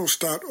We'll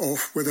start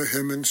off with a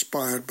hymn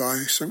inspired by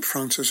St.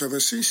 Francis of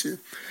Assisi.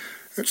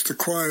 It's the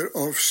choir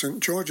of St.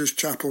 George's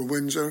Chapel,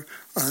 Windsor,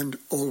 and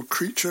All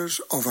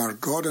Creatures of Our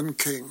God and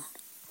King.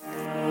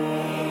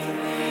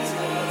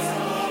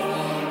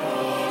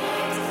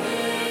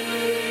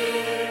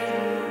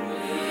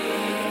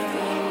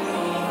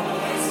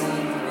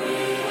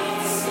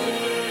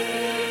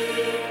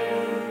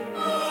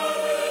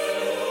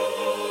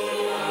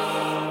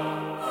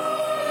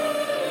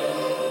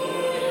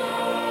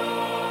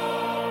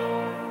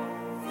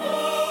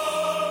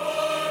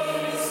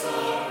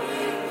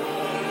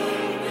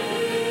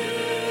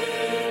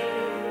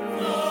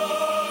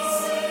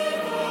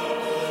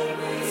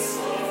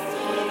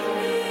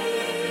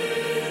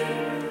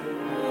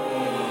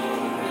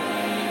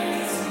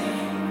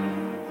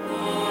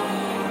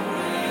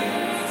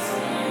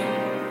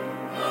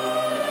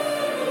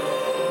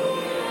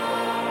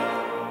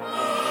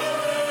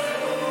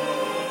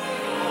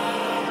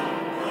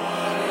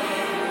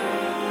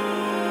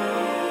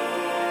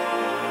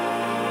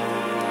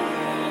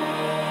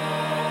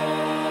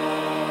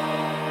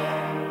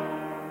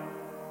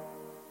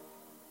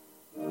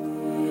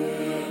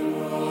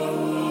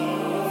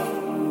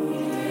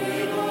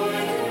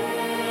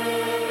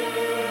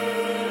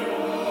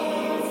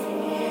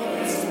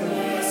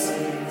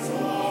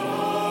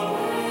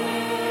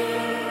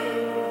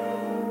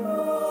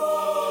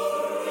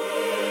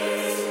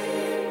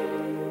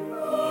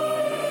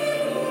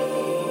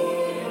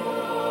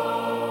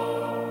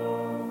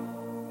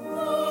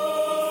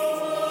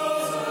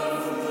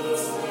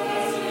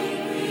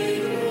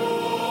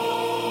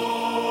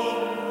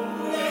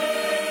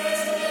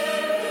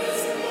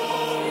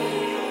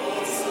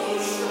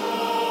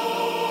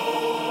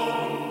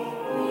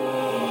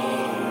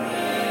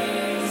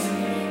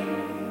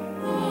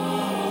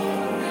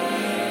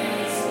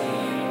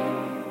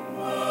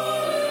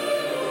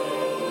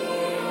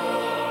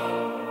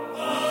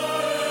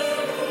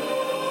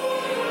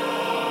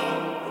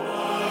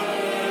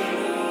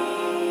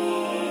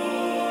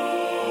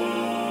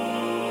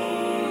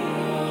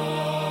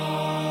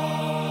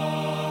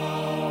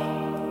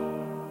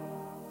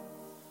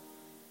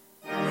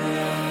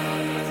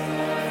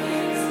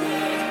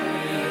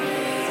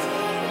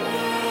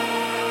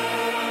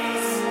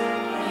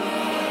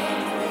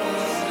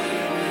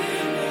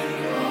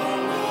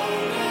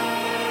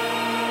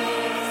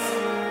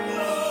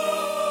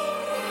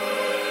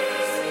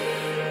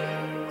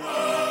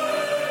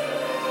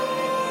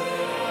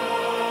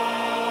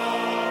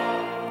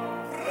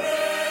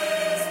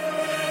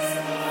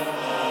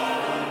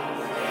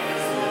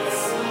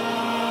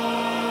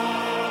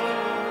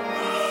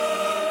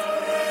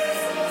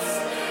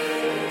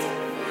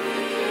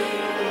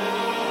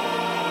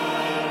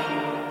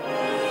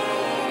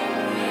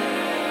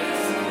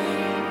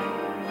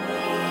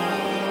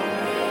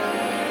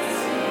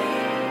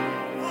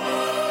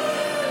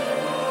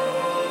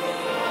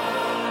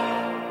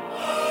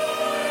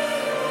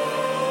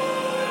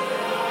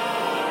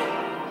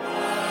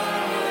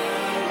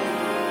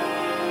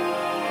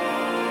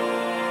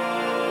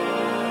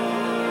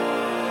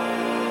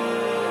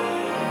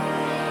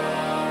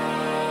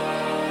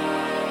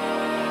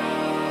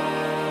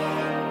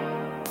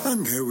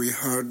 And here we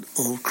heard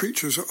All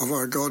Creatures of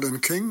Our God and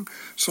King,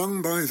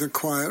 sung by the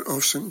choir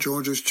of St.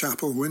 George's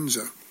Chapel,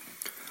 Windsor.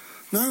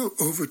 Now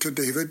over to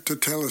David to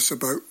tell us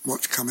about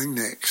what's coming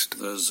next.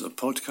 There's a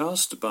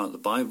podcast about the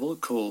Bible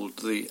called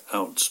The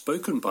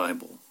Outspoken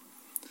Bible.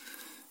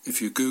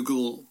 If you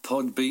Google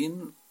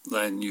Podbean,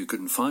 then you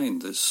can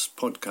find this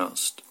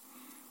podcast.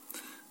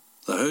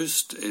 The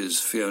host is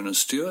Fiona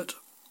Stewart,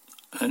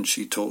 and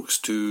she talks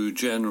to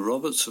Jen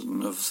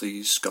Robertson of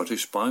the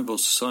Scottish Bible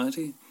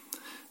Society,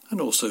 and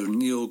also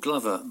Neil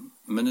Glover,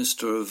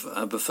 minister of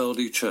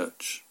Aberfeldy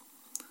Church.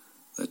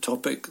 The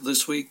topic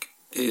this week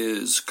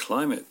is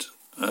climate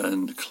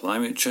and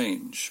climate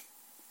change.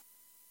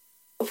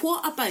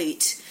 What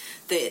about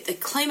the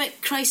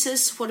climate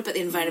crisis? What about the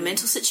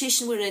environmental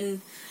situation we're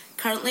in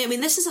currently? I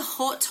mean, this is a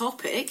hot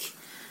topic.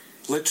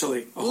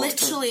 Literally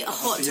a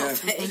hot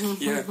topic.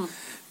 Yeah.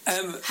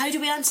 How do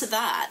we answer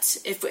that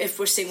if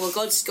we're saying, well,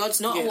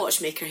 God's not a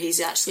watchmaker, he's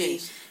actually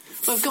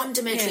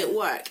fundamentally at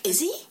work?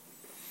 Is he?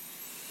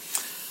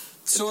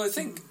 So I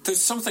think there's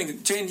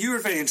something, Jen, you were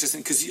very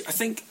interesting because I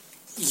think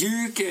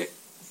you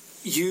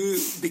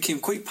became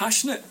quite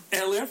passionate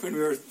earlier when we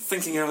were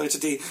thinking earlier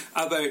today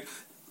about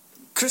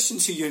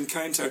Christians who you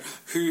encounter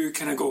who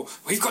kind of go,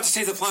 we've got to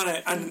save the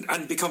planet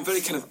and become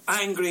very kind of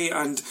angry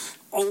and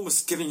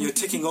almost giving you a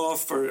ticking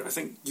off for, I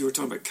think you were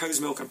talking about cow's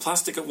milk and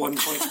plastic at one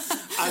point.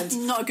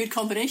 And not a good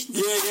combination.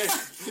 Yeah,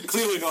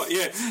 clearly not,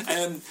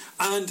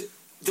 and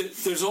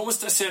there's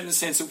almost a certain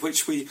sense in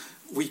which we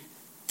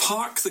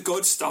park the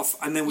God stuff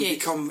and then we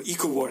become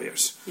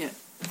eco-warriors. Yeah.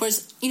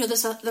 Whereas,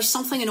 there's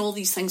something in all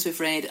these things we've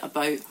read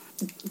about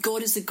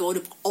God is the God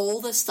of all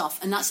this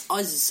stuff, and that's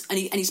us, and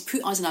he's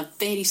put us in a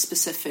very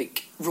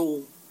specific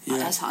role,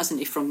 hasn't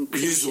he? From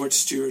we use the word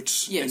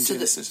stewards in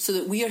Genesis. So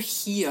that we are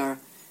here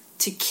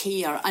to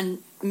care,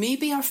 and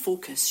maybe our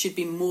focus should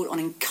be more on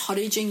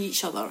encouraging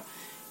each other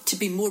to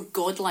be more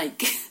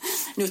godlike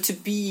to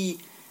be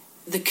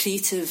the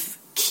creative,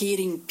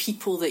 caring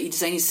people that he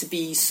designed us to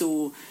be.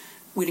 So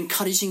we're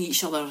encouraging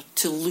each other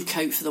to look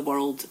out for the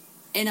world.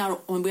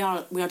 When we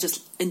are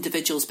just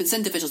individuals, but it's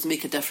individuals that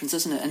make a difference,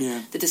 isn't it?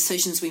 And the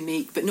decisions we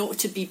make, but not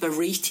to be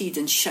berated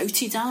and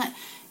shouted at,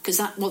 because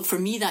for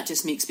me that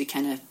just makes me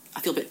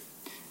I feel a bit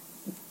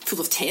full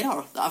of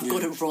terror that I've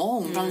got it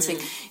wrong. Rather than saying,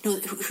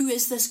 who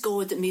is this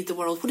God that made the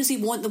world? What does he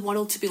want the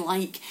world to be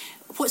like?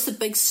 What's the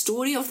big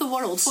story of the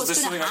world? What's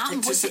going to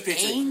happen? What's the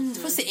end?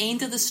 What's the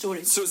end of the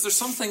story? So is there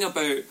something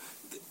about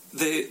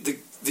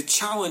the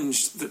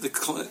challenge that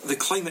the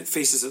climate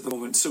faces at the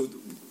moment? So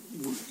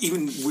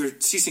even we're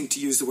ceasing to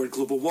use the word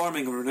global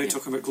warming, and we're now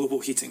talking about global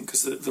heating,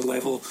 because the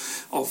level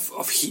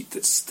of heat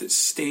that's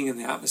staying in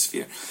the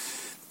atmosphere,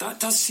 that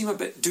does seem a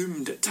bit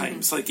doomed at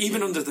times. Like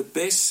even under the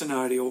best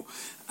scenario,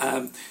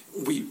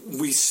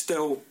 we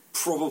still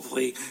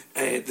probably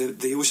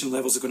the ocean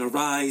levels are going to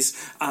rise,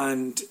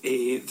 and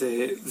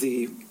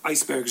the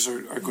icebergs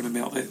are going to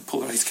melt, the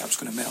polar ice cap's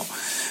going to melt.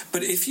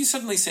 But if you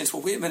suddenly sense,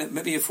 well, wait a minute,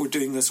 maybe if we're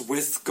doing this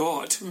with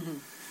God,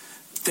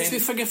 then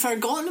we've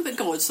forgotten about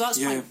God. So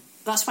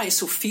that's why it's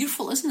so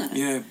fearful, isn't it?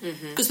 Yeah.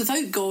 Because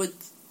without God,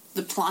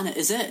 the planet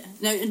is it.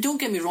 Now, and don't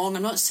get me wrong,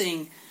 I'm not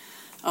saying,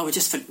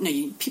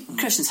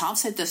 Christians have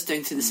said this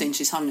down through the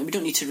centuries, haven't they? We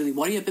don't need to really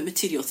worry about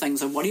material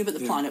things or worry about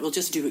the planet. We'll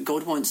just do what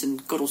God wants,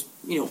 and God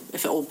will,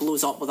 if it all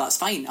blows up, well, that's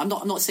fine. I'm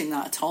not saying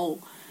that at all.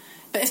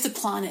 But if the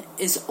planet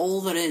is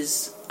all there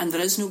is, and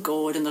there is no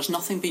God, and there's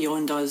nothing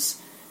beyond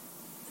us,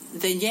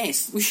 then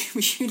yes,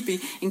 we should be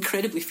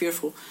incredibly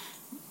fearful.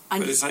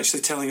 And but it's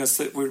actually telling us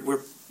that we're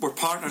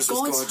partners with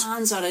God. God's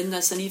hands are in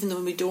this, and even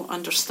though we don't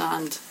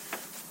understand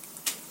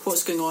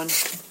what's going on,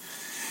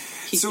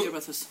 He's here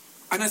with us.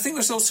 And I think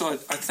there's also a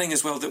thing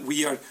as well that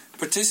we are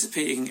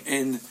participating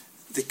in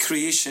the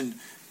creation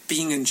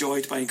being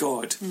enjoyed by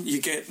God. You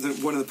get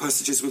one of the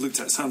passages we looked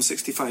at, Psalm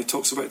 65,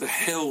 talks about the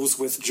hills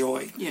with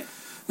joy. Yeah.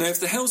 Now,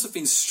 if the hills have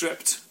been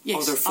stripped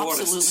of their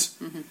forests,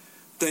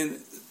 then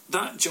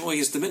that joy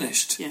is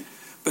diminished. Yeah.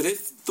 But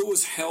if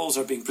those hills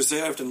are being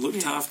preserved and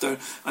looked after,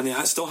 and they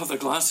still have their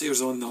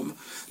glaciers on them,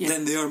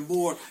 then they are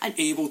more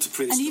able to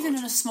praise God. And even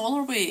in a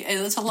smaller way,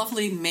 there's a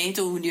lovely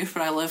meadow near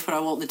where I live, where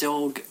I walk the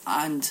dog,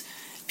 and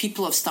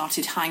people have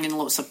started hanging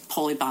lots of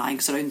poly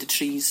bags around the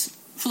trees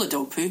full of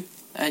dog poo.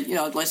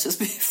 Let's just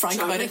be frank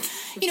about it.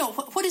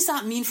 What does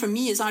that mean for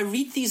me as I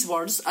read these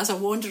words, as a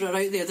wanderer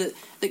out there, that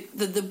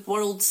the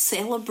world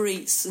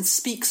celebrates and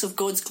speaks of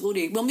God's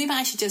glory? Well, maybe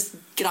I should just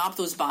grab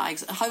those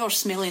bags, however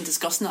smelly and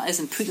disgusting that is,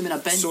 and put them in a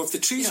bin. So if the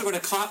trees are going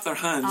to clap their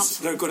hands,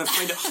 they're going to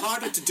find it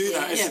harder to do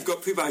that if they've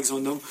got poo bags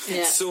on them.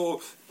 Yeah.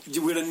 So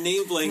we're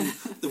enabling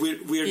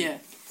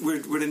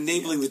we're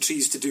enabling the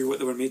trees to do what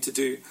they were made to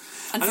do.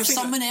 And for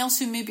someone else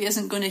who maybe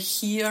isn't going to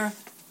hear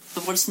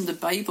the words in the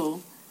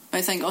Bible,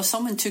 I think,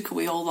 someone took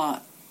away all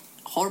that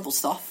horrible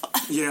stuff.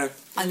 Yeah.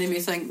 And they may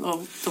think,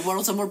 the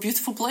world's a more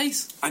beautiful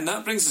place. And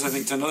that brings us, I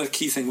think, to another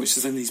key thing which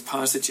is in these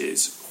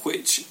passages,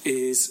 which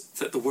is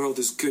that the world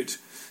is good.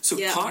 So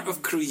part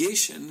of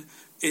creation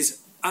is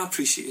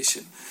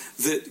appreciation.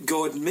 That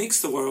God makes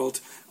the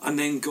world, and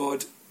then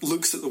God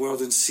looks at the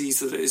world and sees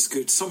that it is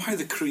good. Somehow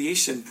the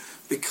creation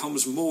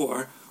becomes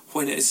more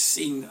when it is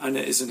seen and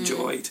it is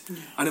enjoyed.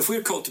 And if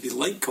we're called to be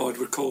like God,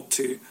 we're called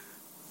to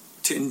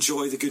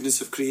enjoy the goodness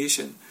of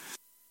creation.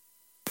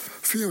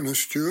 Fiona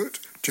Stewart,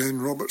 Jen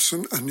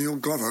Robertson and Neil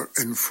Glover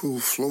in full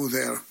flow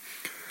there.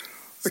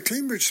 The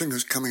Cambridge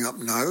Singers coming up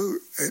now.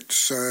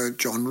 It's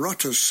John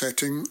Rutter's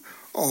setting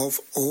of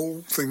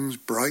All Things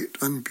Bright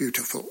and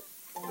Beautiful.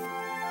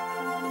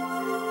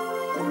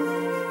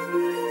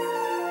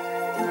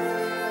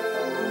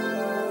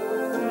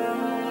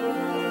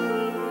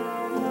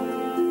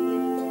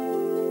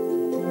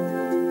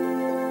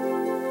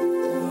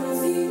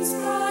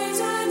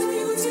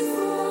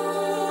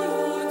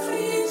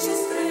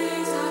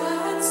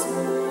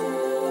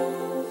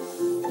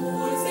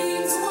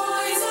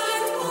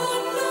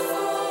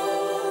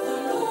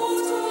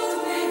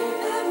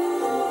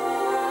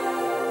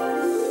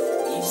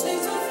 Each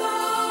little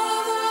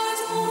flower that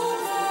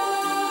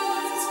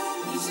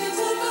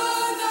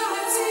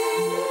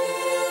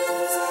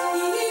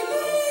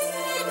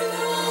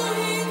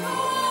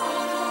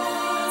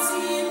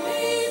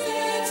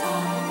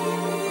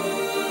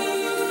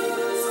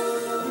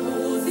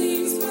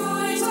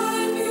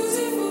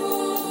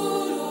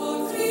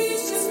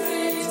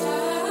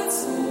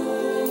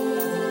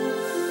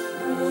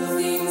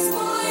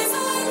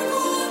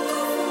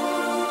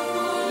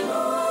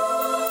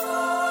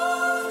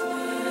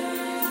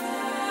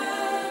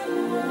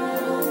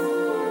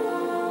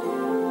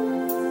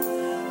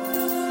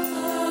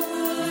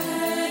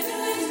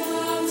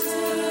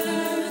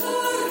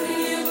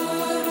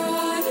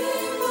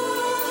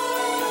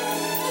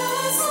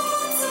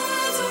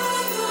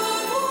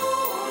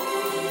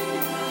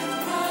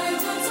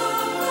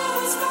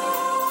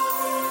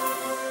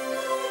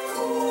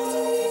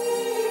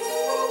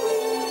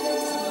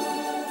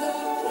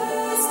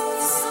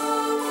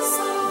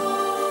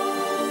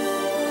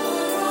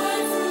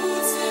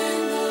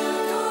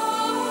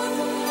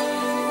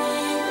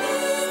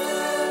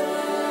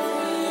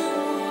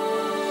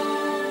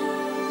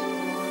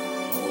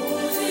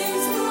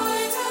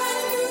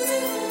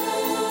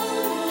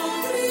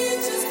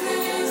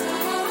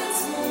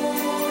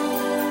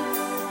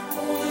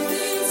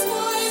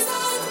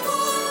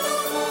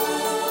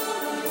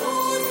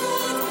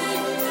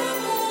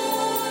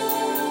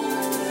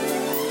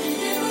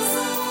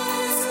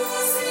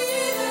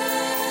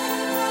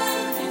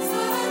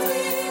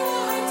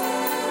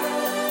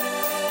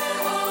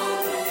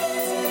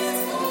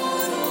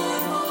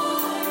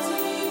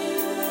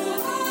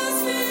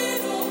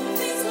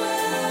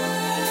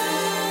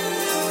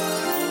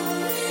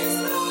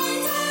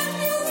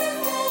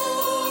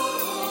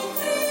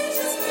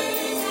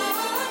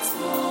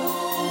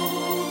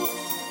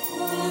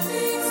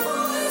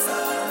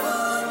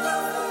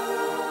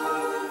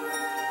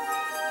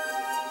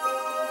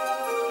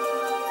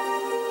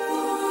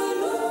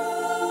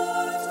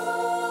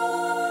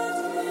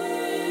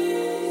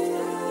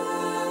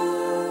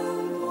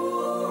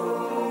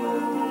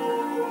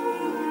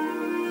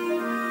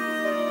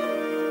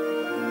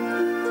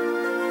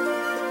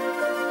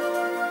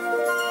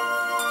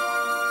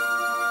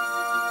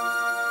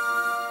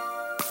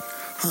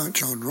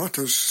John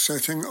Rutter's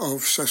setting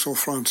of Cecil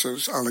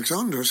Francis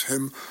Alexander's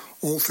hymn,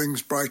 All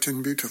Things Bright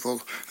and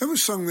Beautiful. It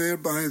was sung there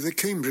by the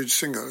Cambridge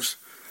Singers.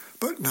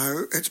 But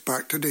now it's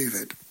back to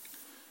David.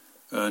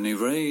 Ernie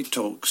Ray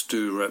talks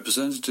to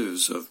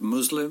representatives of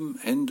Muslim,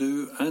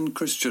 Hindu and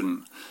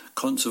Christian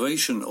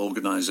conservation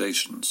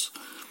organisations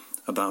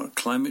about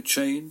climate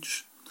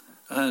change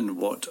and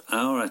what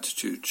our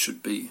attitude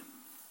should be.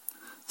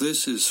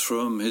 This is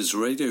from his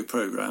radio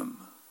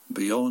programme,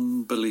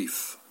 Beyond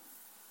Belief.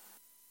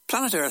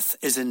 Planet Earth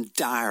is in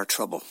dire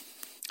trouble.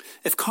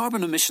 If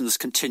carbon emissions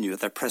continue at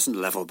their present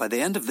level, by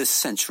the end of this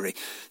century,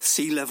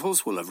 sea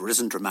levels will have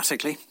risen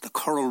dramatically, the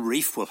coral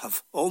reef will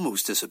have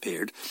almost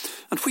disappeared,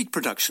 and wheat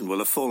production will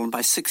have fallen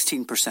by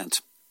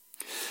 16%.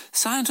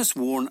 Scientists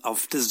warn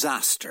of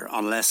disaster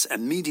unless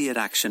immediate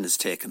action is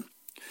taken.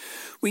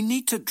 We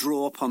need to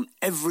draw upon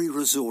every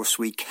resource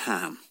we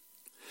can.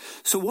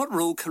 So what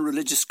role can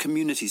religious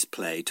communities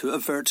play to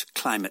avert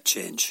climate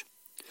change?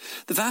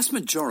 The vast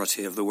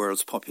majority of the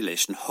world's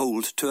population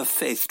hold to a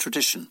faith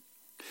tradition.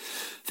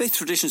 Faith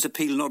traditions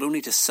appeal not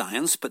only to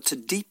science, but to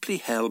deeply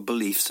held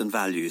beliefs and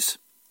values.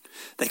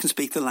 They can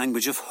speak the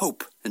language of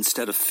hope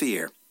instead of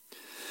fear.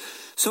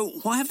 So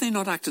why have they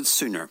not acted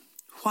sooner?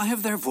 Why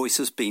have their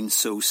voices been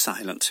so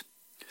silent?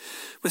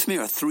 With me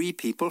are three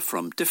people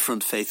from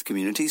different faith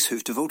communities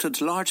who've devoted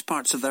large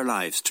parts of their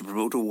lives to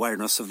promote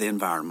awareness of the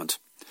environment.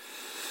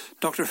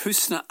 Dr.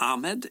 Husna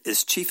Ahmed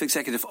is Chief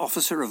Executive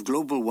Officer of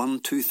Global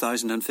One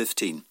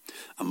 2015,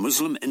 a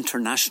Muslim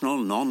international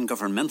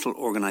non-governmental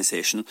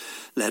organisation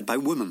led by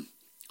women.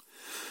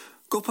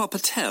 Gopal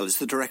Patel is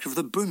the Director of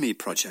the Bhumi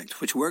Project,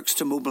 which works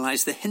to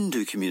mobilise the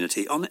Hindu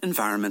community on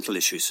environmental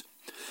issues.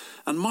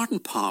 And Martin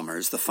Palmer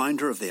is the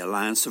founder of the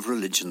Alliance of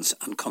Religions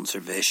and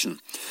Conservation.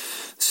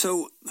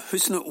 So,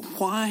 Husna,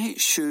 why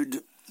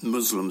should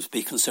Muslims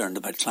be concerned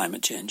about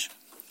climate change?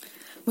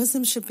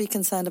 Muslims should be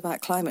concerned about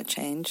climate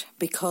change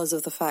because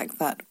of the fact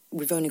that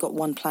we've only got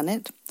one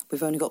planet,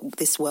 we've only got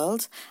this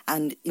world,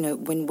 and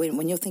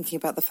when you're thinking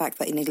about the fact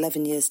that in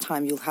 11 years'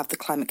 time you'll have the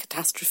climate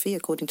catastrophe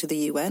according to the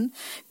UN,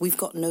 we've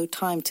got no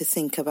time to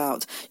think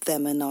about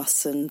them and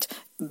us and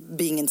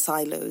being in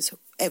silos.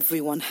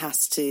 Everyone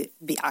has to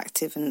be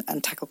active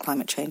and tackle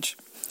climate change.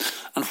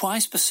 And why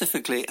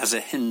specifically as a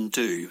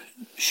Hindu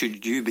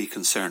should you be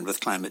concerned with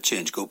climate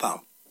change,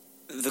 Gopal?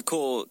 The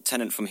core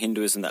tenet from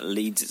Hinduism that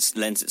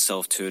lends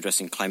itself to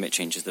addressing climate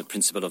change is the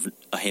principle of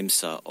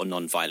ahimsa, or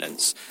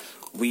non-violence.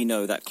 We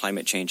know that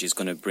climate change is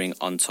going to bring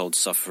untold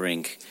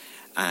suffering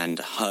and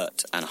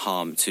hurt and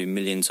harm to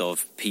millions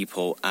of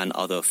people and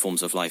other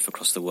forms of life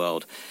across the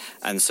world.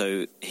 And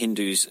so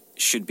Hindus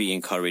should be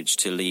encouraged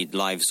to lead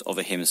lives of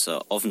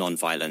ahimsa, of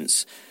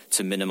non-violence,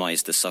 to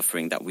minimise the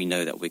suffering that we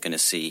know that we're going to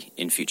see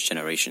in future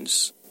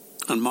generations.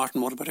 And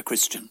Martin, what about a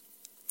Christian?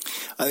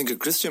 I think a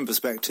Christian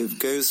perspective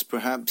goes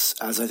perhaps,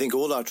 as I think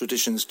all our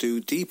traditions do,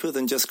 deeper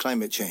than just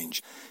climate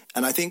change.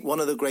 And I think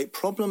one of the great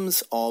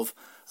problems of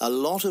a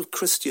lot of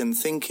Christian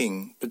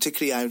thinking,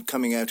 particularly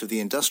coming out of the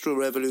Industrial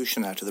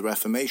Revolution, out of the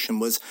Reformation,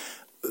 was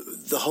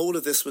the whole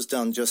of this was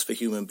done just for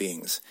human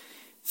beings.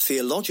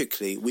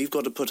 Theologically, we've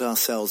got to put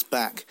ourselves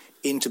back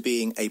into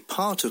being a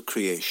part of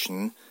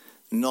creation,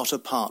 not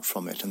apart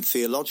from it. And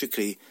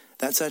theologically,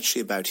 that's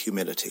actually about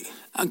humility.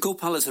 And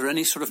Gopal, is there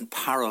any sort of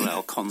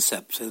parallel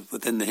concept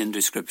within the Hindu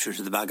scripture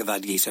to the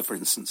Bhagavad Gita, for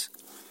instance?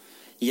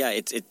 Yeah,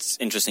 it's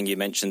interesting you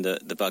mentioned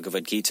the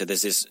Bhagavad Gita.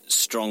 There's this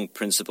strong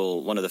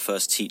principle, one of the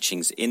first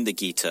teachings in the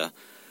Gita,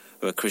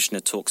 where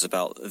Krishna talks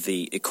about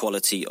the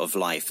equality of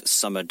life,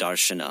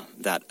 Samadarshana,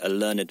 that a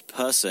learned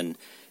person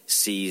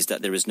sees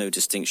that there is no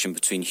distinction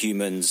between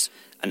humans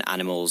and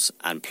animals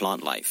and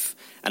plant life.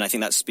 And I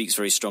think that speaks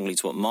very strongly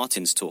to what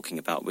Martin's talking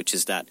about, which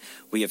is that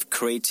we have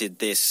created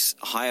this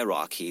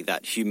hierarchy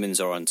that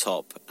humans are on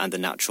top and the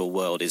natural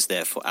world is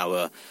there for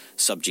our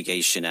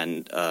subjugation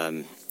and,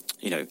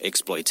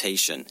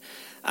 exploitation.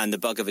 And the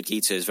Bhagavad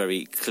Gita is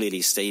very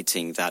clearly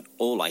stating that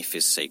all life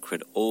is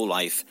sacred, all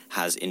life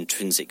has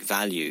intrinsic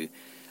value,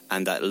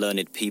 and that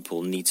learned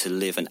people need to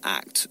live and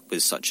act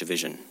with such a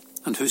vision.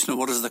 And Husna,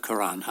 what does the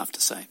Quran have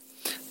to say?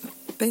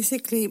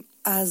 Basically,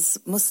 as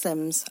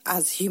Muslims,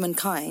 as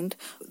humankind,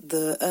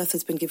 the earth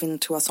has been given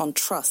to us on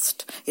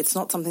trust. It's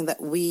not something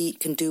that we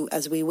can do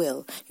as we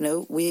will.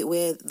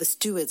 We're the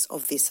stewards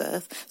of this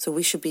earth, so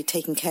we should be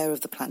taking care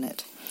of the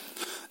planet.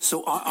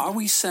 So are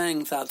we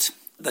saying that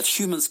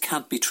humans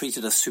can't be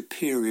treated as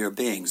superior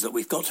beings, that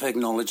we've got to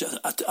acknowledge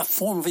a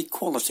form of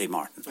equality,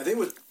 Martin? I think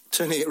we're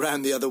turning it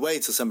around the other way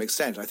to some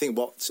extent. I think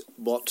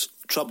what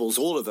troubles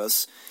all of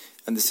us,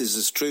 and this is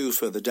as true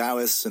for the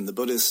Taoists and the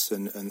Buddhists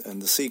and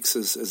the Sikhs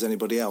as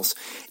anybody else,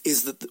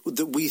 is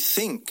that we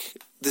think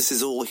this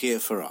is all here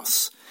for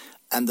us.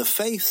 And the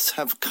faiths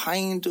have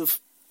kind of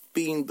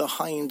been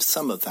behind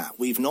some of that.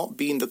 We've not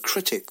been the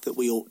critic that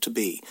we ought to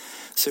be.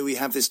 So we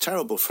have this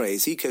terrible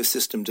phrase,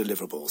 ecosystem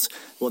deliverables.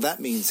 What that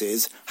means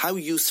is, how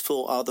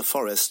useful are the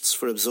forests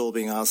for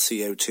absorbing our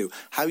CO2?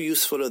 How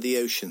useful are the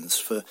oceans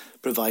for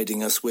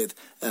providing us with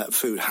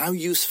food? How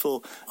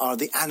useful are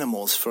the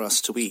animals for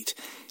us to eat?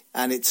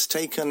 And it's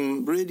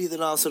taken really the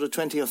last sort of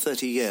 20 or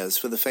 30 years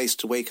for the faith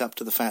to wake up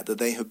to the fact that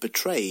they have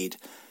betrayed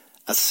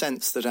a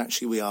sense that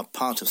actually we are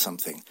part of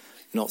something,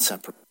 not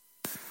separate.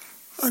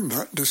 And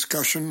that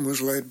discussion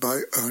was led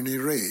by Ernie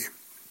Ray.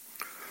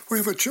 We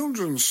have a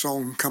children's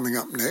song coming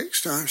up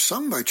next,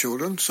 sung by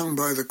children, sung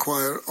by the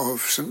choir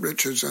of St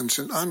Richard's and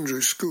St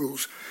Andrew's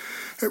schools.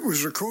 It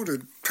was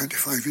recorded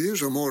 25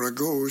 years or more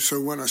ago,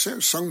 so when I say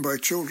it's sung by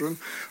children,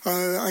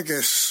 I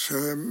guess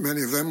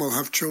many of them will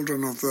have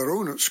children of their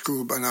own at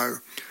school by now.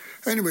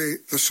 Anyway,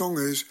 the song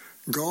is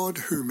God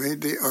Who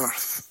Made the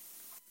Earth.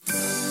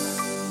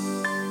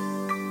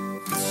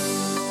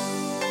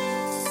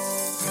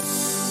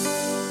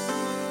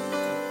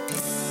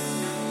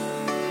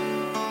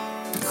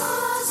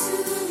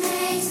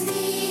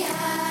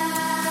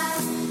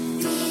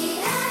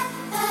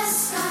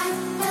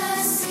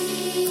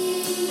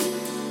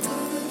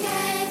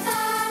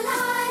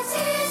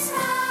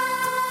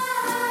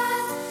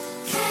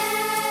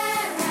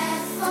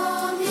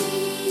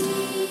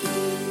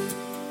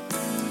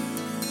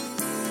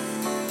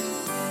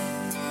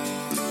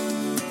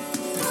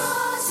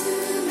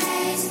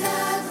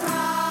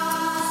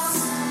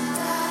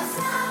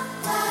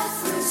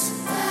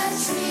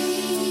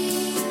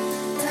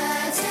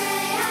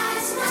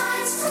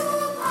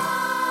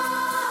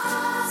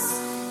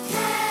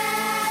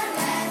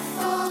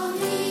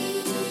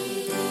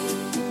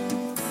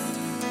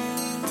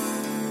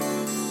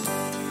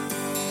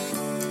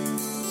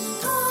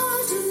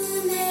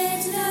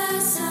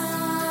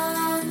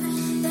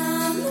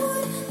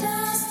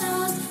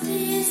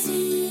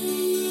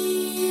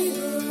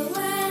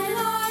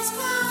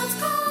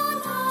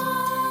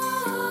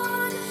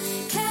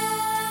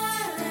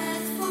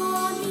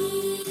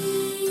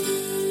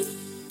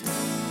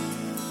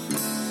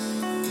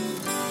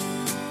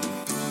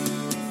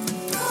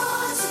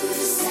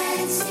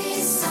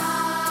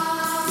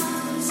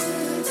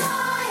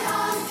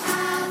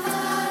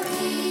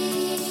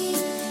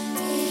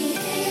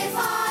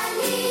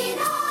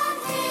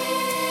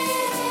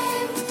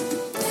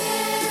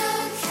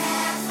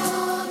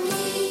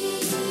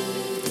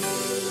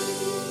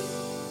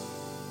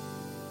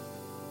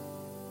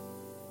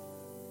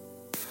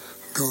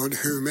 God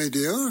Who Made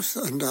the Earth,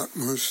 and that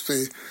was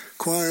the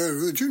choir,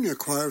 the junior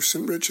choir of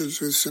St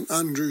Richard's with St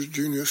Andrew's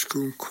Junior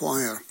School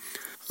Choir.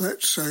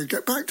 Let's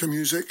get back to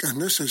music,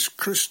 and this is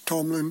Chris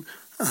Tomlin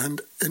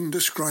and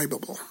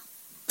Indescribable.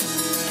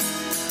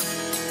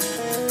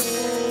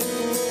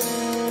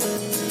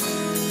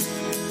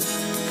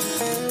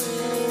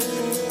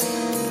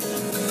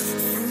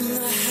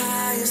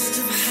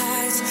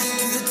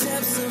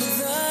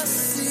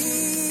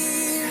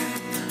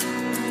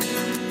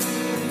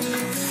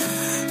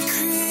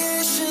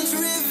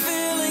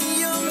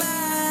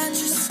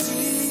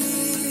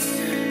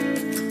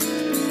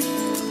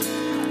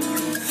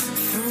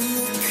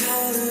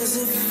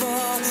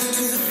 To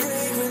the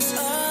fragrance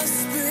of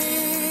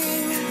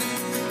spring,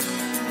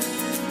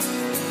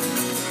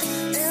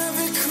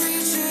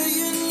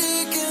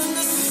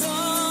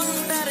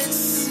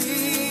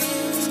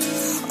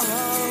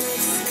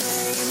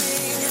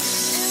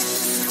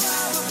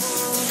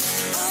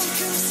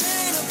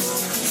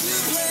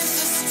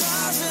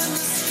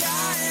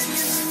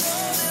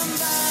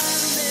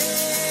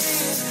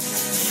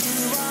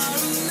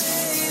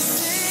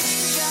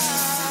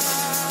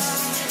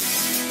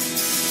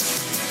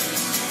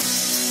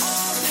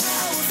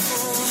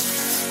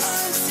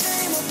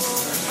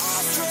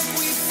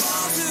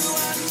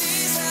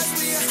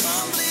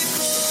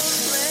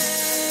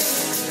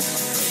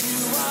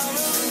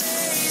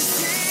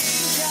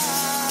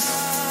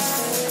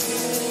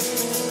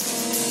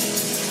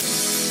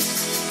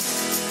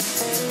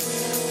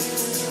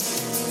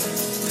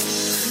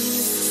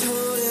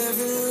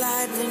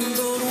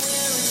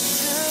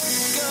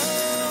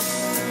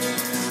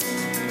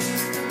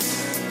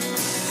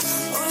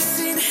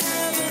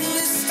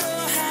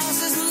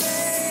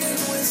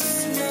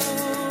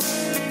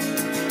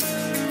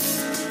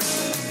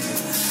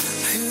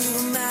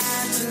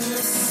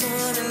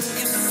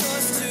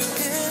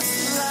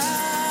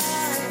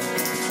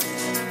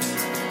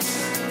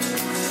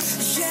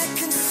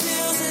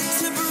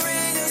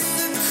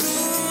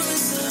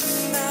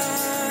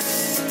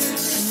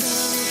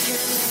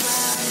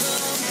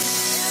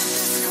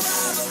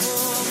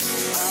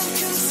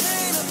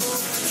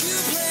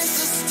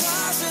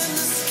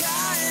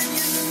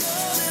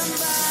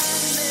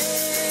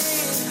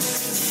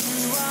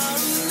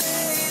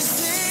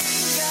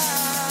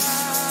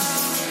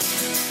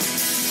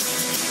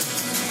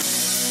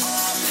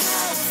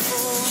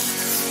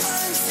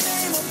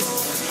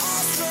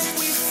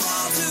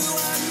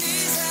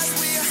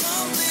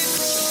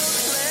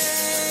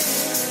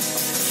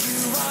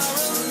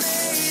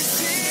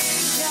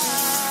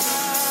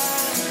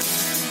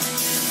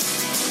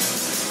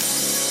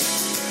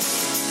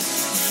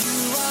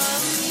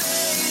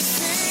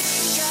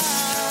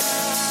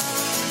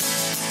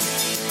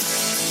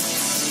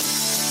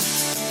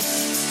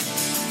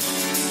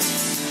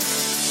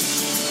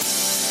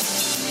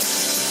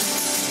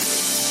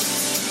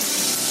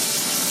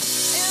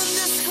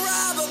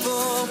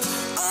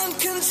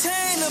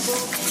 uncontainable.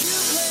 You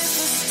place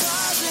the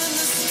stars in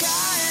the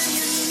sky and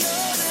you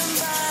know them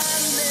by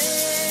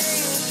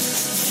name.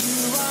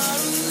 You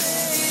are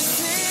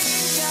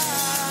amazing,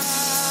 God.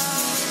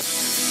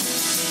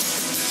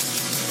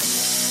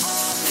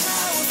 All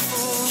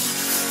powerful,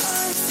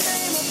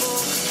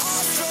 untamable.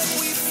 Awestruck,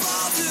 we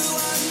fall to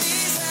our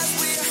knees as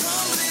we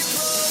humbly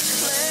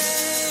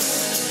proclaim.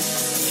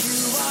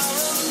 You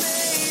are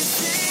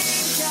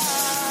amazing,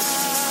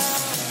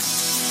 God.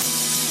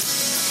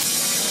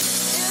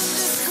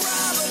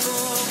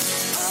 Indescribable,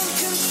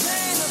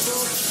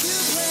 uncontainable. You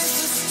place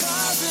the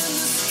stars in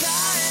the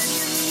sky and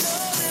you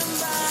know them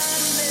by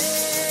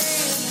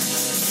name.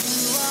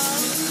 You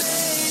are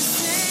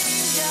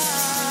amazing,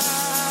 God.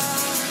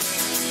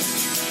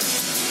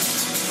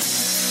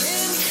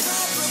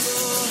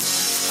 Incomparable,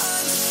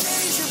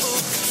 unchangeable.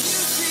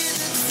 You see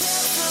the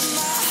depth of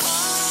my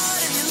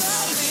heart and you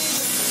love me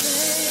the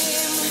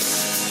same.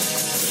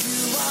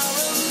 You are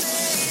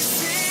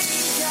amazing,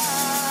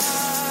 God.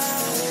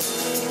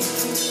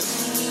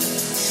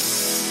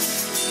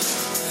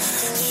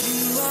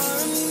 You are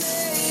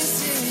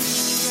amazing,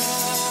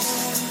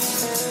 God.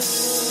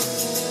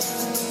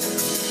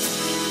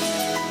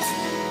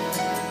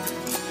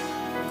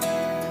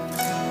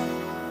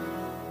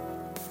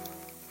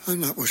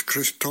 And that was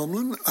Chris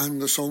Tomlin,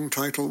 and the song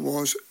title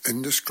was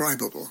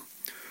Indescribable.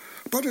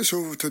 But it's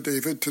over to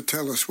David to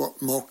tell us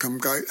what Malcolm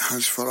Guite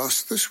has for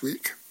us this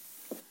week.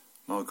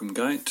 Malcolm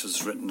Guite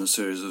has written a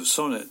series of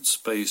sonnets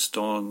based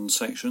on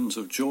sections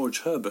of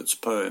George Herbert's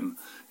poem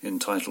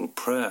entitled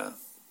Prayer.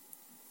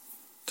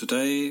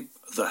 Today,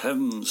 the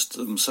heavens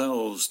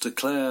themselves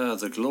declare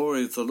the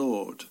glory of the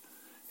Lord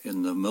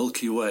in the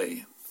Milky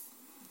Way.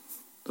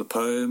 The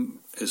poem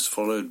is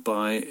followed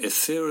by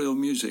ethereal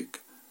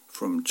music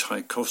from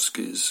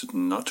Tchaikovsky's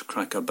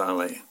Nutcracker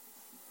Ballet.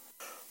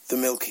 The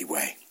Milky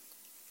Way.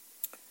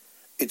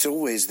 It's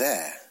always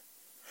there,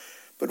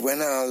 but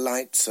when our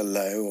lights are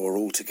low or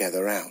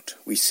altogether out,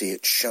 we see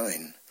it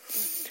shine.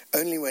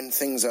 Only when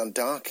things are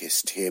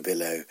darkest here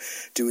below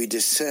do we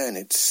discern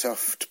its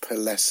soft,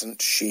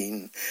 pearlescent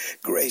sheen,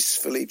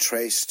 gracefully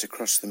traced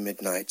across the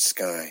midnight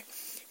sky,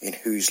 in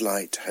whose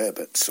light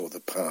Herbert saw the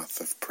path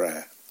of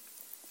prayer.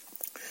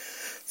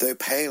 Though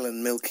pale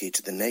and milky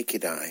to the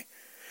naked eye,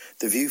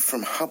 the view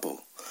from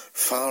Hubble,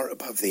 far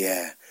above the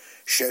air,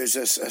 shows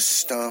us a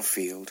star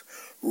field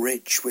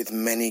rich with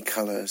many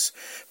colours,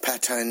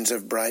 patterns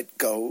of bright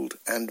gold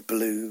and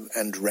blue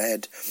and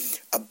red,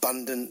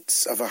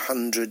 abundance of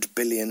 100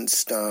 billion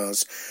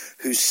stars,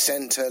 whose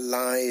centre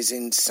lies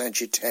in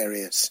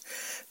Sagittarius,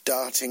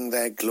 darting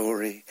their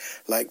glory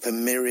like the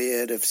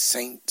myriad of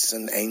saints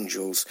and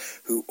angels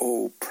who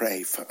all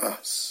pray for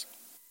us.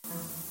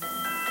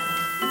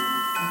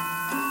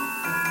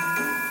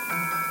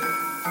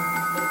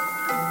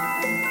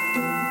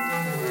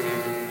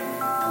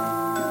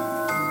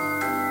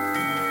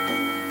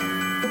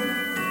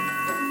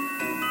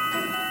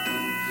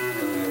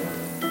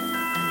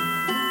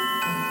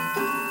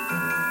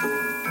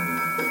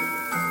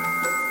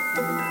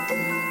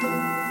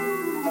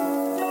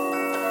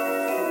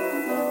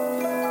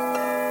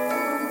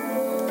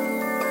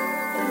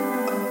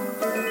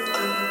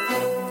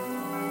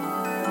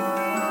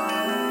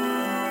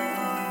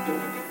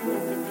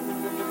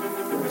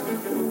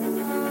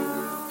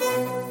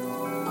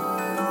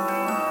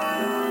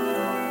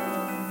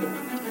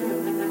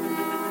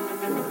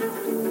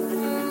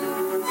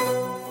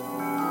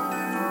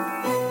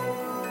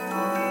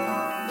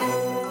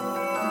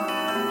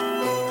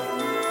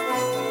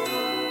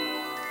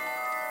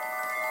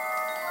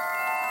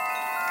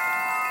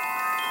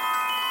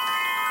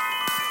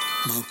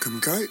 Malcolm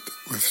Guite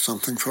with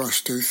something for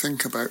us to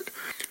think about.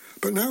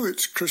 But now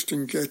it's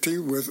Christine Getty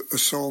with a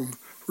song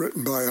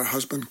written by her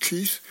husband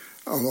Keith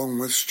along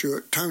with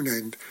Stuart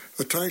Townend.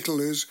 The title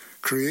is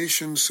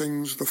Creation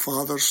Sings the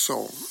Father's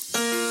Song.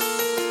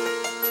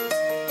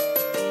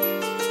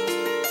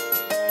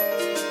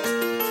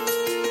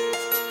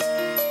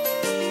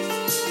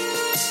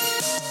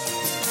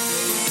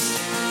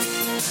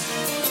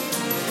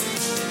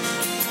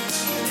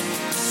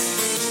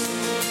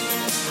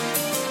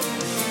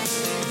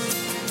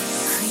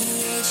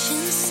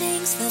 Creation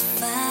sings the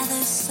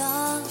Father's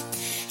song.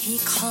 He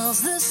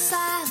calls the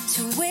sun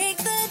to wake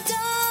the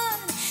dawn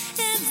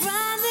and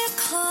run the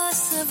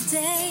course of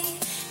day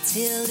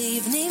till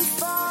evening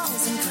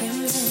falls in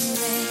crimson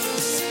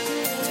rays.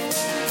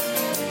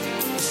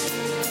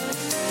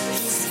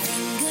 His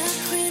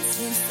fingerprints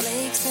in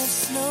flakes of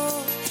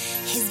snow,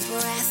 his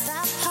breath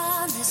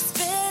upon the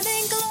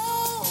spinning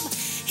globe.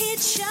 He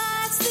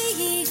charts the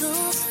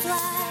eagle's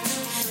flight,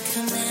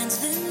 commands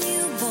the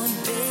newborn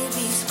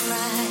baby's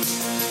cry.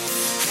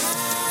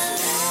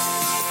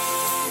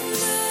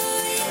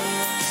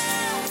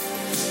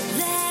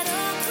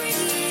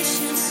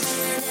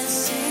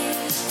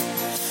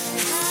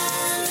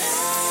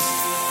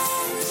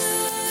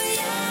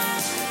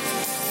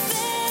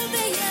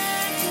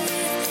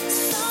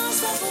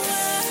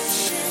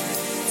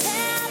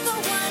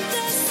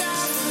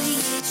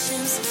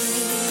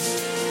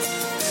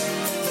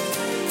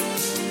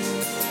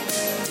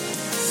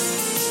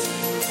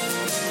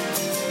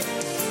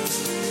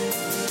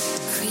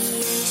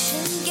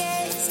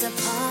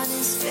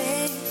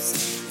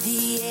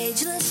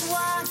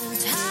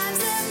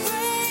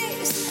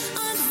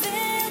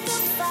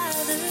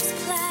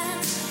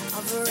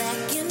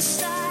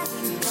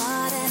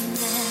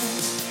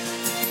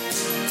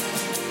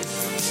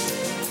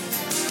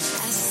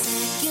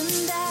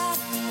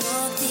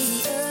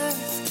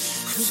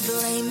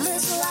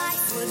 blameless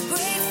life would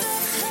break the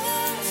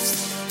curse,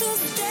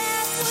 whose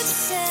death would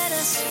set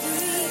us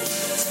free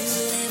to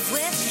live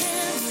with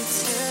him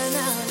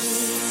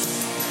eternally.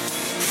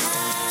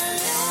 Hallelujah,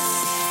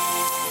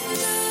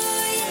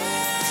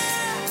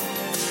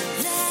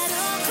 let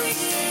all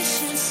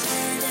creation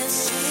stand and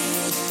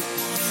sing.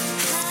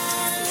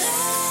 Hallelujah,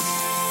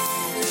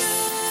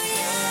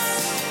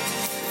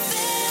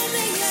 fill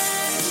the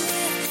earth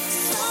with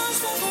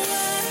songs of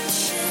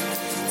worship,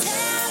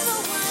 tell the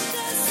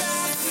wonders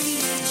of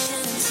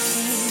creation's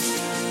King.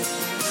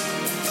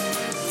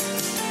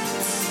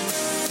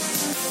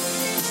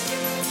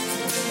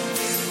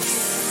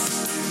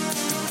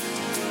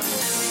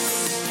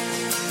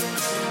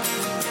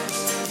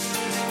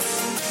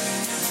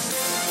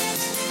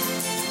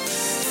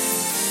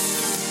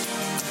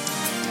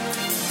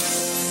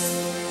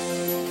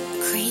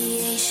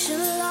 Creation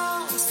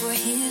longs for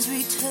his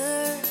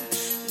return,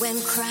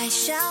 when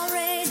Christ shall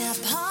reign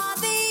upon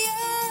the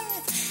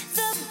earth.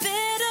 The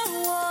bitter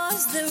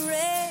wars, the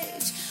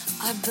rage,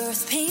 are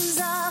birth pains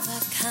of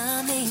a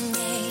coming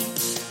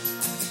age.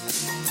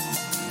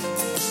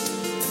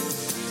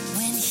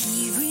 When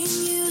he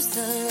renews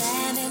the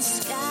land and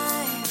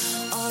sky,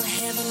 all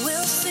heaven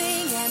will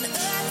sing and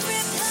earth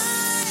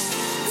reply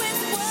with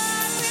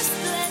one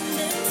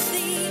resplendent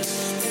theme,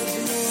 the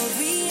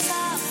glory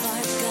of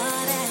our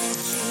God and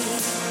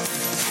King.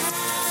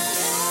 Hallelujah,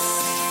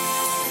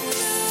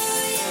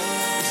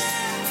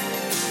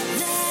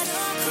 let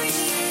all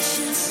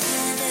creation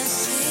stand and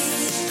sing.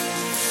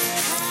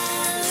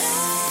 Hallelujah,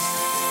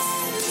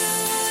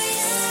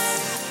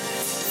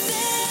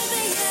 fill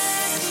the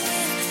earth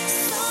with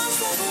songs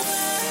of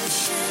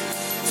worship,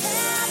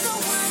 tell the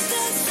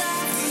wonders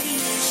of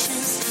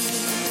creation's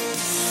King.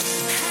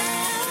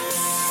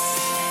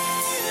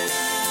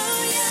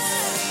 Hallelujah,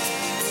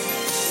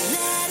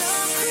 let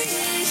all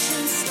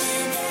creation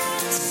stand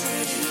and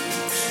sing.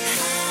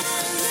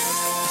 Hallelujah,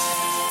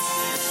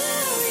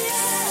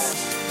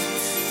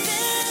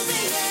 fill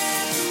the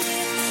earth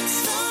with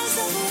songs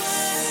of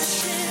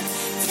worship,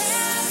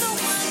 tell the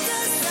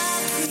wonders of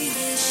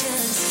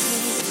creation's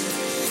King.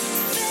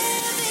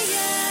 Fill the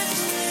earth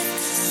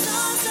with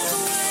songs of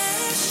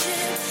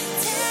worship,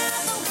 tell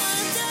the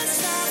wonders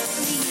of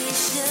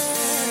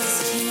creation's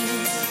King.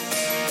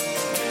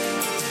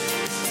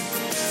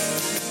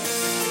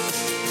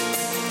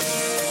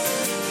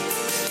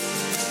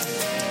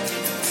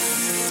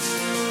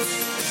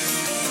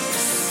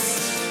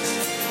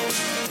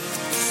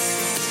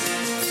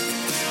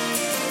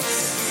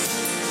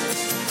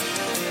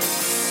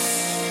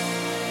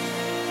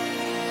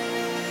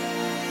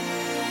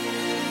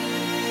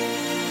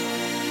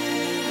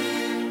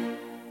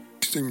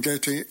 Kristen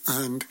Getty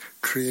and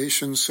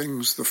Creation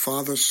Sings the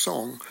Father's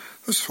Song,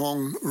 the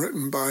song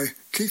written by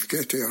Keith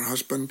Getty, her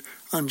husband,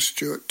 and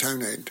Stuart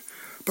Townend.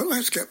 But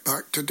let's get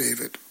back to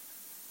David.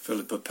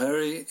 Philippa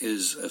Perry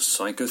is a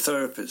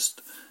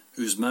psychotherapist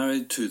who's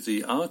married to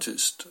the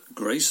artist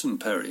Grayson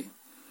Perry.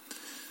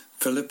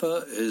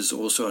 Philippa is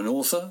also an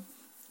author,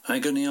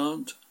 agony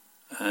aunt,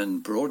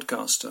 and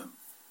broadcaster.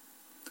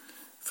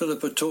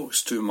 Philippa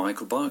talks to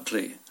Michael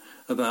Barclay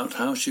about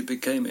how she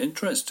became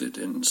interested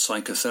in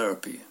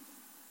psychotherapy.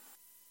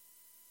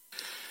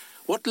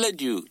 What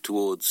led you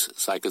towards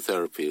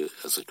psychotherapy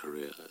as a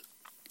career?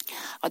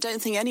 I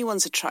don't think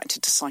anyone's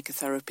attracted to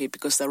psychotherapy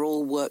because they're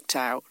all worked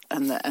out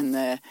and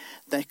they're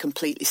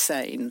completely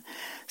sane.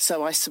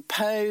 So I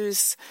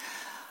suppose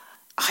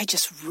I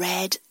just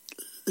read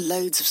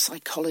loads of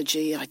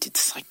psychology. I did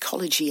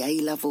psychology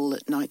A-level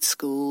at night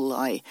school.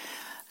 I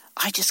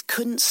just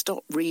couldn't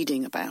stop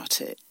reading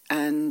about it.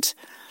 And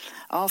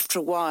after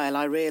a while,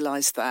 I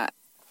realised that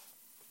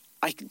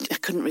I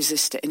couldn't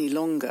resist it any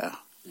longer.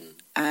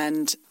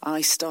 And I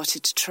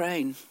started to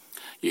train.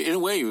 In a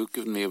way, you've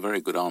given me a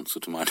very good answer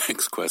to my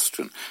next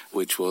question,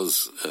 which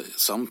was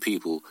some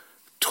people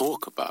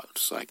talk about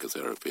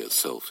psychotherapy as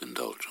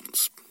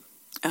self-indulgence.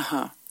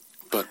 Uh-huh.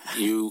 But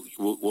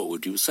what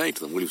would you say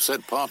to them? Well, you've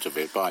said part of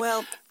it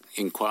by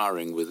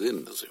inquiring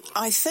within, as it were.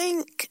 I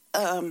think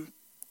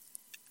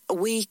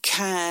we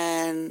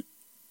can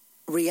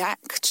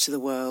react to the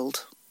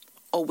world,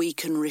 or we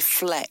can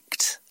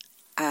reflect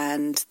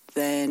and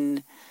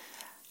then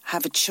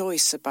have a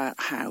choice about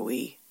how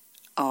we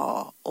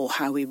are or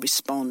how we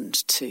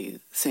respond to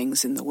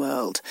things in the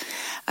world.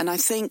 And I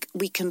think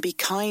we can be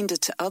kinder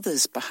to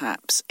others,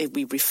 perhaps, if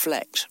we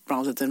reflect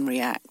rather than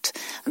react.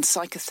 And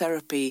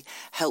psychotherapy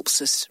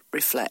helps us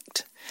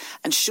reflect.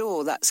 And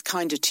sure, that's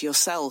kinder to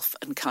yourself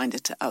and kinder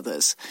to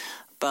others.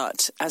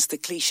 But as the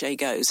cliche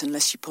goes,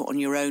 unless you put on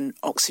your own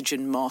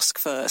oxygen mask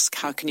first,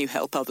 how can you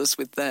help others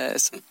with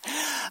theirs?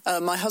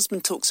 My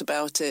husband talks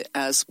about it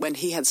as when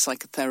he had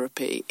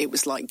psychotherapy, it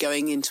was like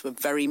going into a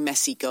very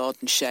messy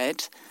garden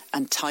shed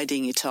and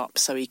tidying it up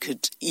so he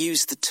could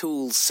use the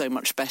tools so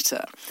much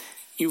better.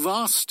 You've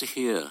asked to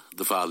hear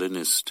the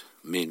violinist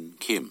Min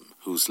Kim,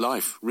 whose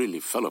life really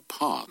fell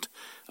apart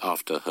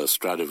after her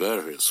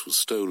Stradivarius was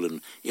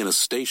stolen in a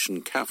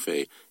station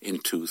cafe in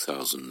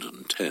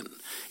 2010.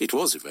 It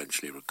was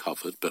eventually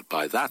recovered, but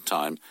by that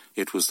time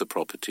it was the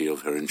property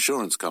of her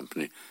insurance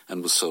company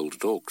and was sold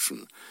at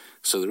auction.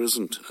 So there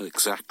isn't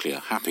exactly a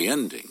happy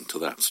ending to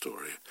that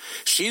story.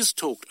 She's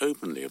talked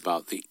openly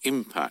about the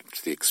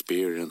impact the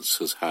experience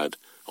has had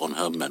on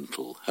her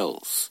mental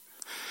health.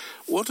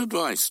 What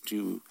advice do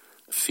you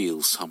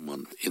feel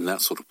someone in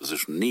that sort of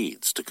position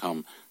needs to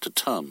come to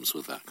terms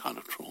with that kind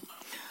of trauma?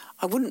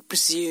 I wouldn't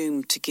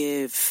presume to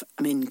give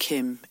Min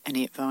Kim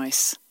any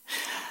advice,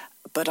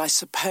 but I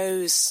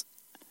suppose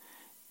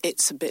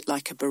it's a bit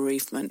like a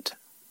bereavement.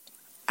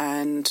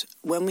 And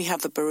when we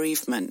have a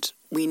bereavement,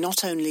 we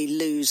not only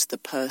lose the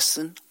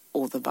person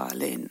or the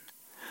violin,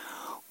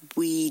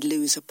 we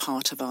lose a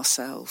part of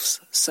ourselves.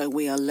 So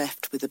we are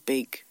left with a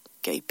big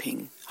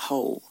gaping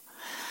hole.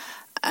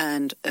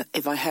 And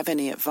if I have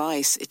any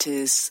advice, it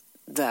is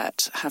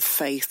that have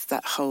faith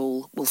that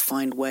hole will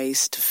find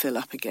ways to fill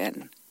up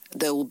again.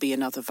 There will be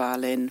another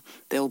violin,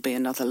 there will be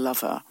another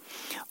lover,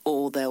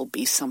 or there'll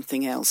be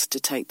something else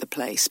to take the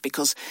place,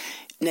 because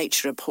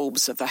nature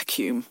abhors a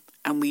vacuum,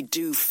 and we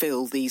do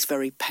fill these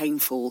very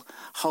painful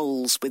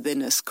holes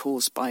within us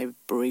caused by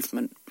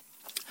bereavement.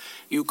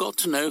 You got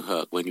to know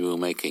her when you were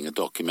making a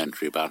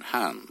documentary about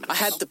Hand. I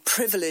had the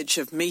privilege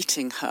of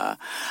meeting her.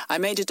 I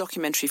made a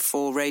documentary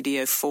for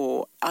Radio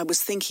 4. I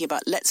was thinking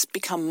about let's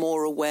become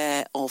more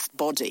aware of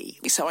body.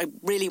 So I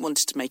really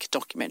wanted to make a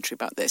documentary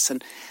about this.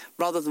 And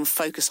rather than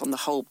focus on the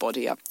whole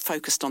body, I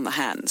focused on the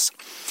hands.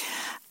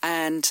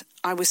 And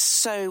I was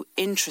so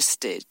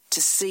interested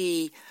to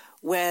see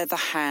where the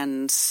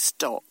hands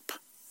stop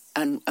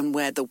and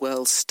where the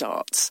world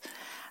starts.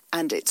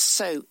 And it's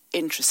so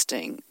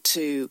interesting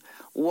to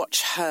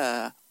watch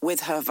her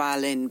with her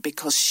violin,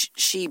 because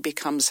she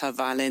becomes her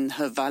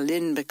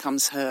violin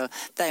becomes her.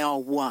 They are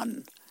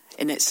one.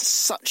 And it's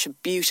such a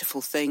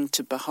beautiful thing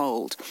to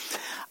behold.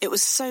 It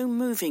was so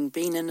moving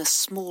being in a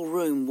small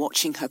room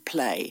watching her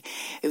play.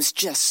 It was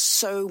just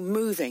so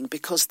moving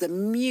because the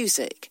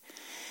music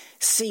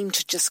seemed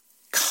to just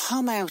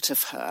come out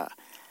of her.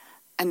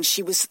 And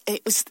it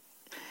was...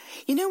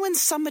 You know, when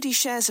somebody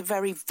shares a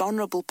very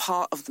vulnerable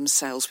part of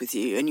themselves with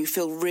you and you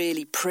feel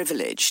really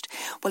privileged,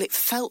 well, it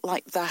felt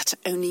like that,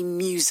 only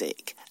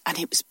music, and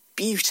it was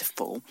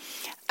beautiful,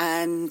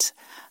 and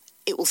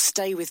it will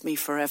stay with me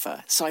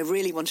forever. So I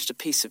really wanted a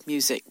piece of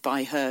music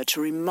by her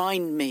to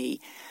remind me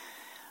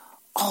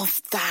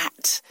of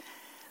that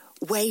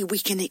way we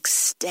can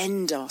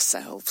extend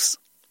ourselves.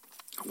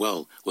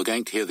 Well, we're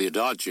going to hear the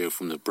Adagio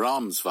from the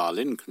Brahms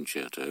Violin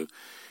Concerto,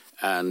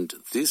 and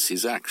this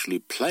is actually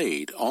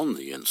played on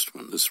the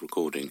instrument, this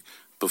recording,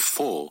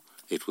 before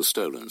it was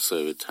stolen, so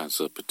it has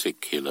a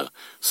particular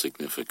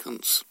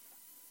significance.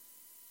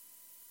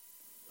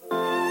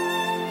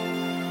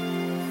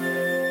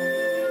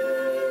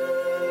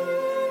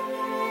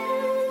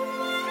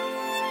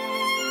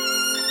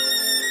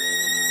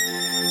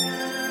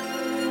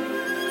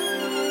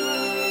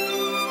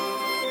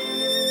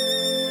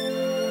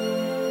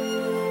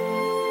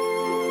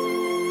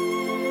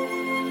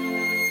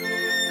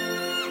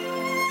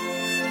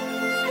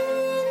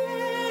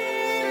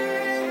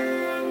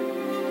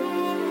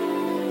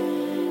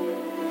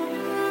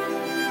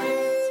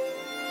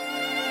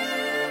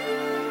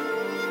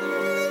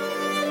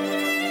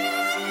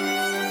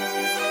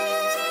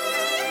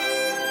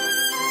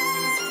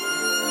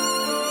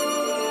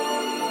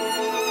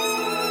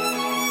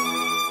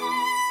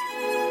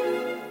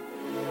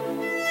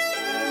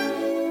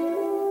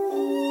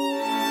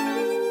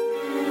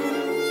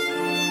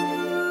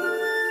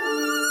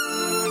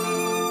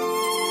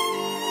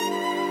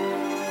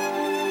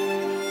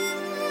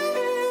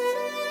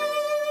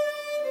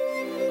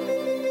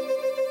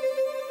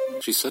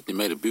 She certainly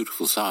made a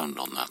beautiful sound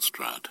on that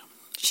Strad.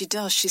 She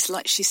does. She's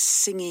like she's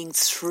singing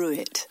through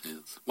it.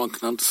 Yes. One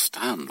can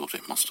understand what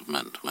it must have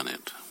meant when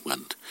it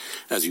went,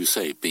 as you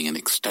say, being an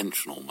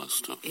extension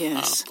almost of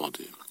our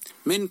body.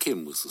 Min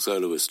Kim was the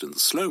soloist in the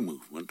slow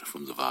movement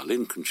from the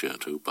Violin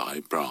Concerto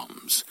by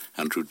Brahms.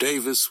 Andrew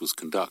Davis was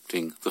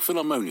conducting the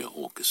Philharmonia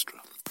Orchestra.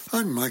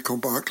 And Michael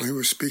Barclay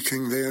was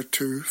speaking there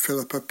to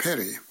Philippa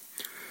Perry.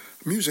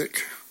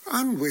 Music.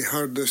 And we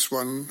heard this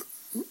one,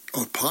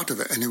 or part of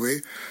it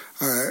anyway,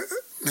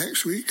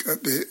 next week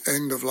at the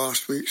end of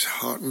last week's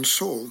Heart and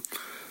Soul.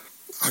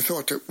 I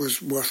thought it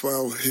was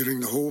worthwhile hearing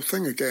the whole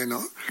thing again.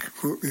 I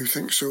hope you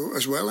think so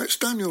as well. It's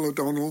Daniel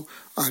O'Donnell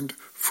and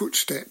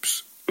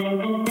Footsteps.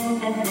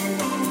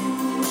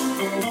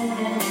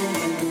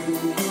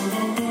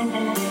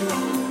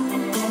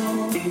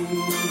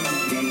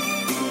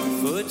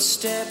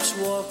 Footsteps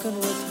walking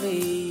with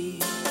me,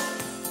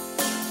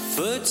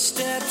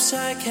 footsteps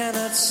I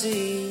cannot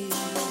see,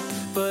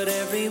 but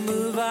every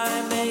move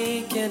I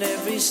make and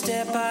every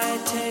step I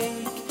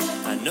take,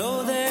 I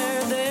know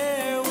they're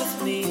there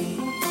with me.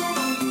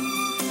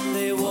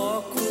 They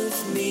walk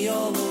with me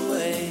all the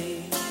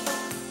way,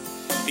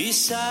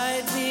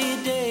 beside me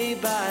day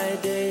by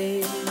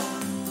day,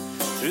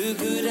 through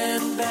good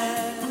and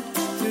bad,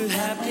 through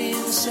happy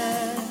and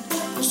sad.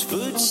 Those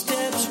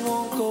footsteps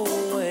won't go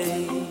away.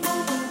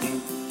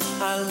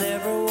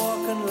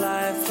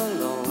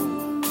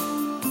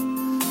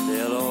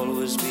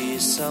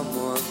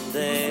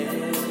 there.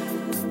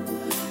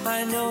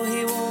 I know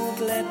he won't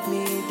let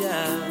me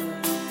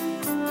down.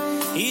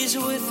 He's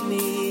with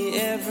me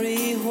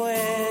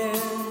everywhere.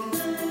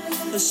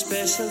 The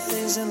special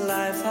things in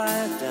life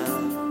I've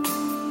done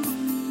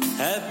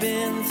have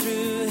been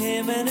through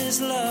him and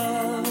his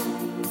love.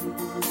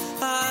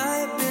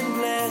 I've been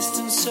blessed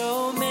in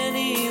so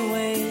many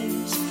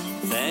ways,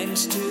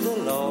 thanks to the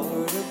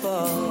Lord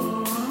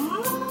above.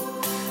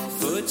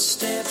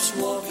 Footsteps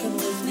walking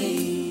with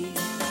me,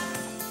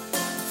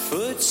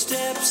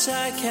 footsteps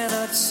I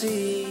cannot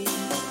see,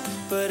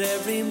 but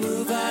every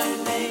move I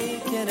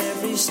make and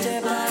every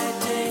step I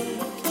take,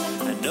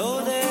 I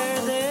know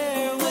they're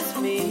there with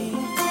me.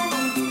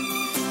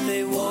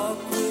 They walk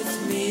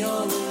with me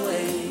all the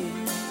way,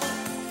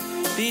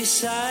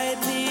 beside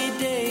me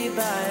day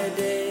by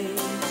day,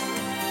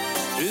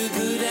 through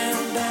good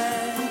and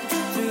bad,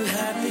 through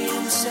happy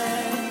and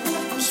sad,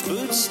 those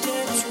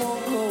footsteps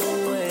won't go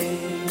away.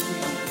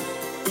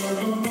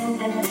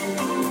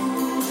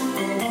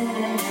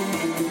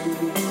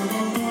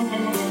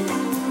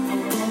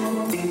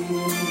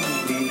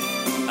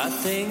 I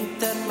think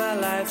that my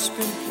life's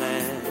been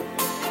planned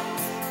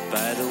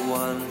by the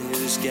one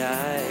who's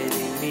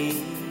guiding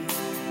me.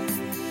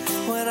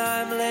 When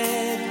I'm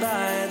led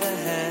by the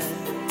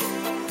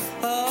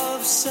hand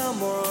of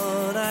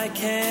someone I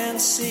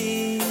can't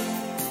see,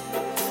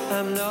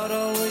 I'm not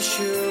always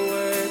sure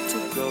where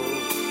to go.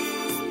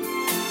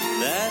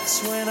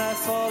 That's when I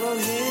follow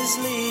his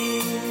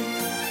lead.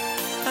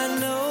 I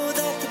know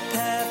that the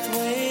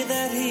pathway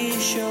that he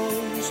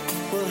shows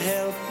will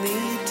help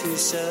me to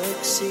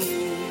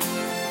succeed.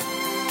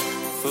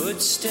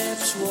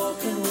 Footsteps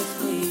walking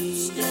with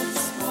me,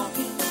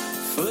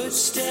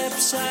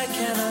 footsteps I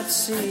cannot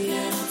see,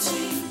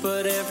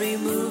 but every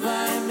move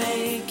I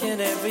make and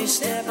every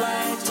step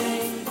I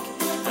take,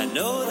 I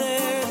know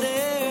they're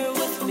there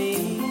with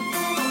me.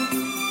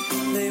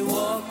 They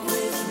walk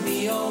with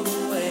me all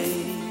the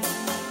way,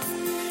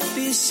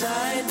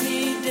 beside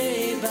me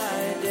day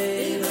by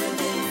day,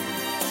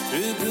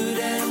 through good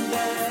and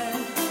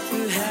bad,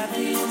 through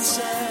happy and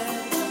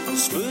sad,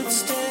 those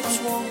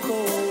footsteps won't go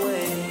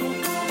away.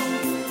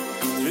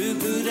 Through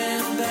good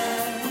and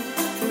bad,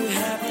 through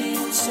happy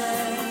and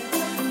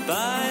sad,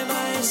 by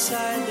my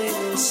side they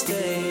will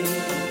stay.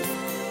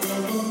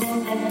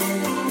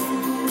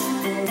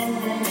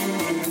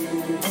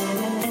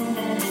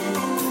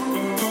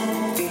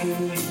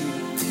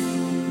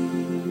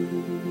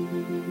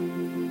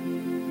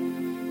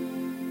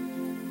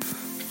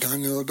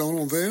 Daniel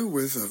O'Donnell there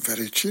with a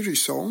very cheery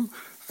song,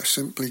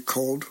 simply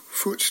called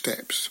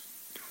Footsteps.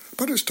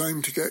 But it's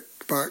time to get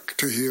back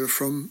to hear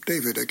from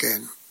David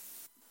again.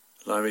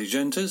 Larry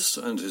Gentis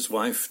and his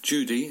wife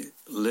Judy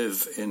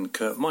live in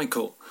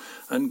Kirkmichael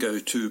and go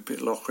to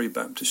Pitlochry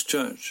Baptist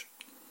Church.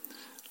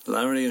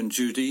 Larry and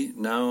Judy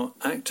now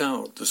act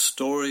out the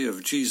story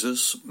of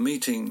Jesus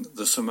meeting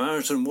the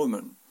Samaritan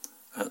woman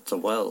at the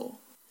well.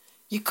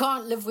 You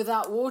can't live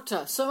without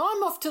water, so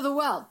I'm off to the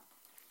well.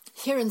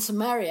 Here in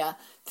Samaria,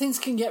 things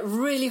can get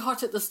really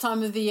hot at this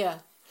time of the year.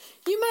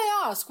 You may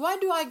ask, why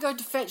do I go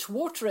to fetch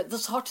water at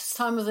this hottest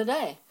time of the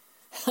day?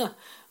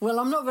 Well,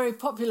 I'm not very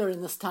popular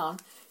in this town.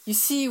 You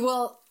see,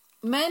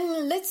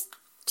 men, let's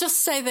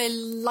just say they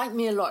like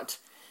me a lot.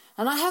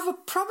 And I have a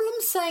problem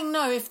saying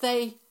no if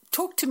they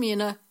talk to me in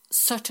a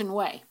certain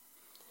way.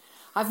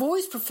 I've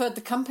always preferred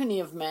the company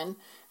of men,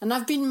 and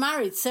I've been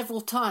married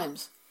several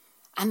times.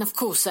 And of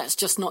course, that's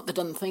just not the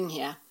done thing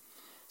here.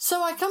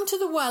 So I come to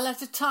the well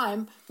at a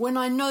time when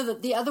I know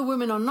that the other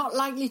women are not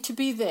likely to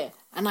be there,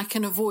 and I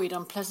can avoid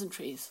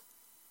unpleasantries.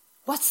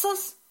 What's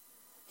this?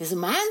 There's a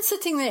man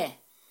sitting there.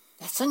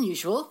 That's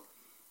unusual.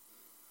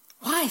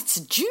 Why, it's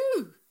a Jew.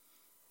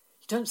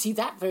 You don't see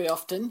that very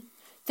often.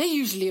 They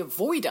usually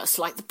avoid us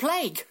like the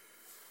plague.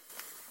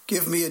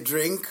 Give me a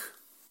drink.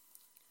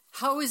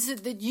 How is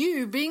it that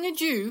you, being a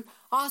Jew,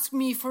 ask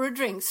me for a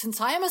drink since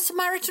I am a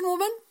Samaritan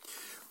woman?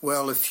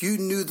 Well, if you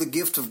knew the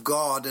gift of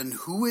God and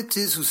who it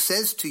is who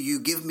says to you,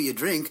 give me a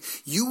drink,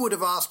 you would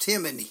have asked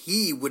him and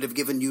he would have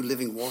given you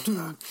living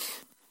water.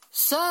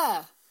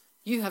 Sir,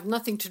 you have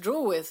nothing to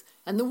draw with,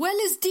 and the well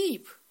is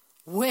deep.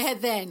 Where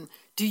then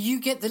do you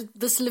get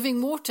this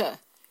living water?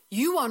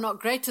 You are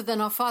not greater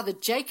than our father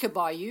Jacob,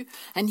 are you?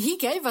 And he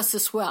gave us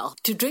this well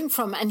to drink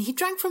from, and he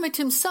drank from it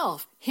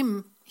himself,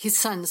 him, his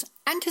sons,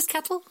 and his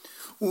cattle.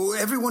 Well,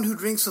 everyone who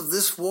drinks of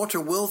this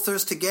water will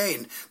thirst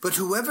again, but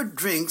whoever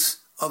drinks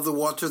of the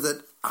water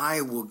that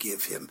I will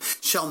give him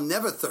shall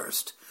never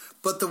thirst.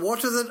 But the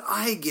water that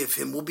I give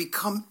him will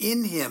become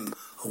in him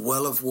a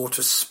well of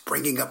water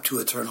springing up to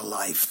eternal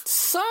life.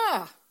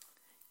 Sir,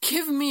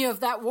 give me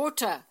of that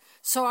water,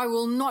 so I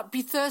will not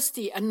be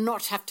thirsty and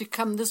not have to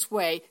come this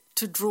way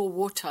to draw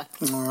water.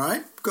 All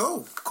right,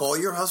 go. Call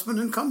your husband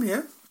and come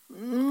here.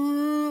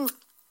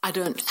 I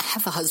don't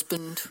have a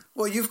husband.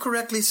 Well, you've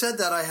correctly said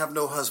that I have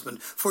no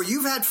husband, for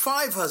you've had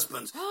 5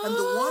 husbands, and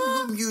the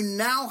one whom you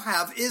now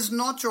have is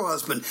not your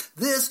husband.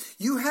 This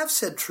you have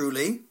said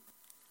truly.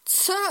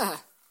 Sir,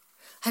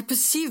 I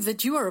perceive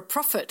that you are a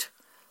prophet.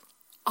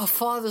 Our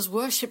fathers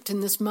worshipped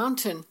in this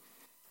mountain,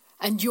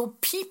 and your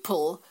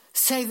people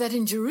say that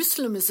in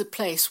Jerusalem is a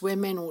place where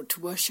men ought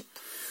to worship.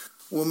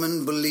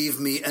 Woman, believe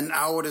me, an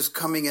hour is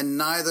coming, and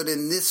neither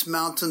in this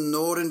mountain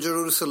nor in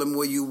Jerusalem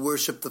will you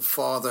worship the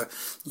Father.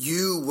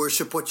 You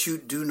worship what you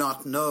do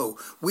not know.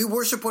 We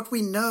worship what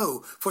we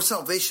know, for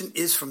salvation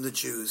is from the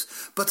Jews.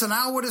 But an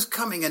hour is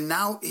coming, and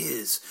now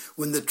is,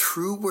 when the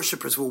true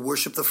worshippers will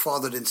worship the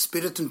Father in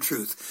spirit and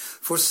truth.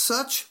 For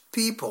such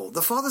people,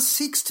 the Father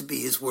seeks to be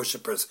his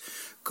worshippers.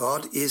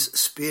 God is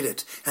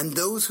spirit, and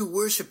those who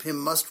worship him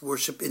must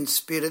worship in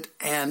spirit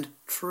and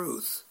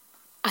truth.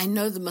 I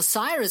know the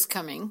Messiah is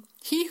coming,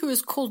 he who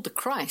is called the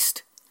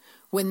Christ.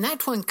 When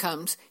that one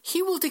comes,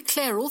 he will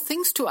declare all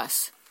things to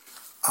us.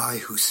 I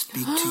who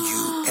speak to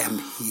you am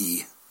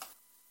he.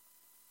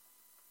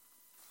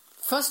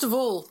 First of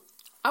all,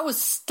 I was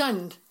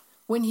stunned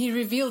when he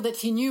revealed that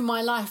he knew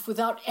my life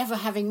without ever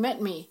having met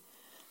me.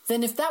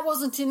 Then if that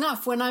wasn't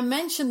enough, when I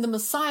mentioned the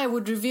Messiah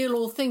would reveal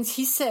all things,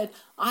 he said,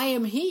 I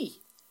am he.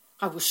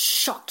 I was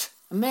shocked,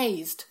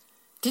 amazed,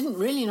 didn't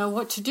really know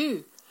what to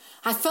do.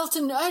 I felt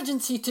an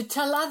urgency to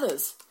tell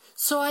others,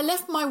 so I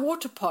left my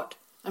water pot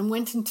and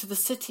went into the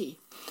city.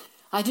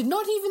 I did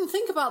not even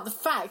think about the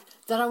fact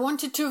that I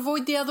wanted to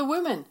avoid the other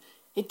women.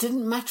 It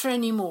didn't matter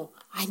anymore.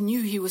 I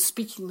knew he was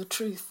speaking the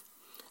truth.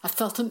 I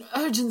felt an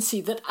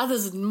urgency that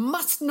others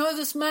must know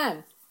this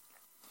man.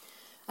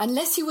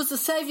 Unless he was the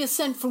Saviour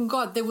sent from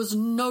God, there was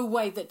no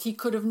way that he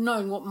could have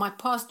known what my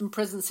past and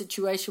present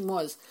situation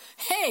was.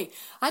 Hey,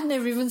 I'd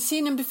never even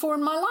seen him before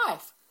in my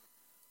life.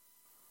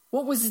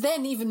 What was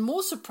then even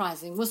more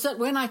surprising was that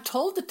when I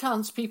told the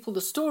townspeople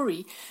the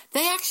story,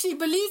 they actually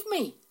believed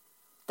me.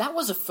 That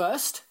was a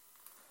first.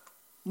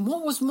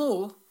 What was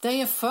more,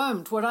 they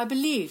affirmed what I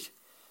believed.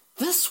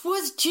 This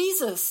was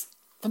Jesus,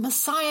 the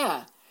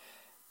Messiah.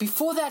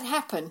 Before that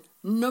happened,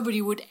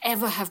 nobody would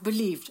ever have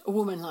believed a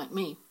woman like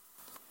me.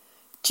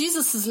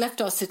 Jesus has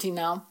left our city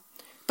now,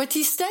 but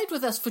he stayed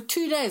with us for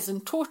 2 days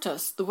and taught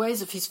us the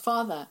ways of his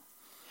Father.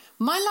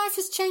 My life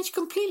has changed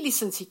completely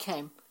since he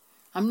came.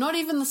 I'm not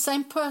even the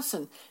same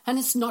person, and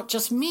it's not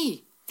just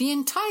me. The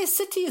entire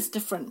city is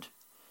different.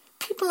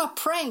 People are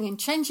praying and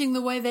changing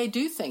the way they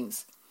do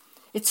things.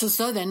 It's as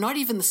though they're not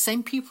even the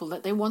same people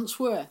that they once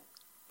were.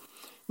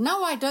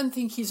 Now I don't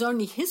think he's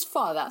only his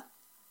Father.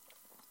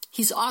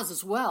 He's ours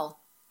as well.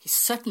 He's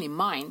certainly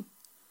mine.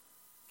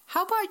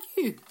 How about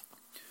you?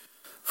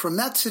 From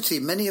that city,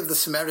 many of the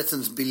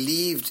Samaritans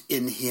believed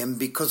in him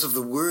because of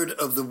the word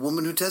of the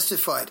woman who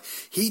testified.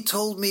 He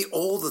told me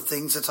all the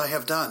things that I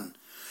have done.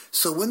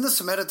 So when the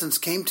Samaritans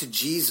came to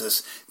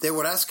Jesus, they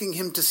were asking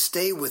him to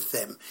stay with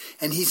them,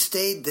 and he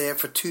stayed there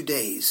for 2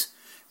 days.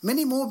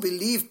 Many more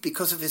believed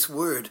because of his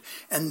word,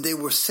 and they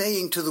were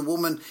saying to the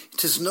woman,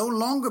 "It is no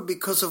longer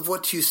because of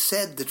what you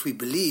said that we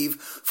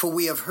believe, for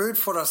we have heard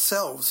for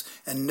ourselves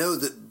and know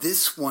that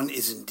this one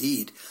is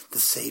indeed the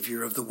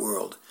Saviour of the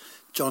world."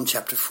 John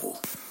chapter 4.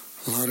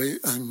 Larry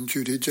and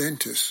Judy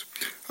Gentis.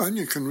 And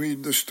you can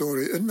read the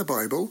story in the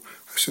Bible,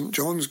 St.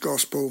 John's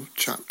Gospel,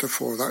 chapter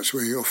 4. That's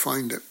where you'll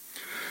find it.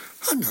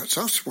 And that's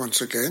us once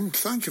again.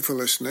 Thank you for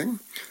listening.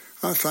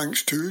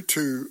 Thanks too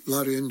to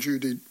Larry and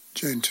Judy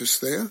Gentis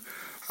there,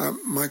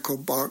 Michael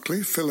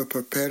Barclay,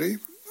 Philippa Perry,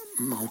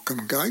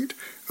 Malcolm Guide,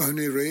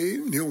 Ernie Ray,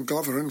 Neil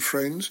Glover and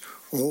friends,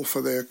 all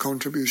for their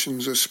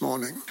contributions this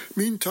morning.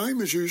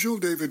 Meantime, as usual,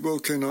 David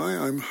Wilkie and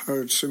I'm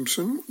Howard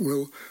Simpson,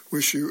 will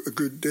wish you a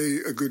good day,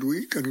 a good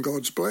week and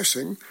God's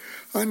blessing,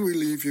 and we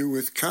leave you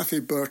with Kathy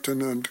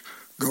Burton and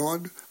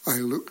God, I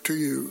Look to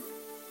You.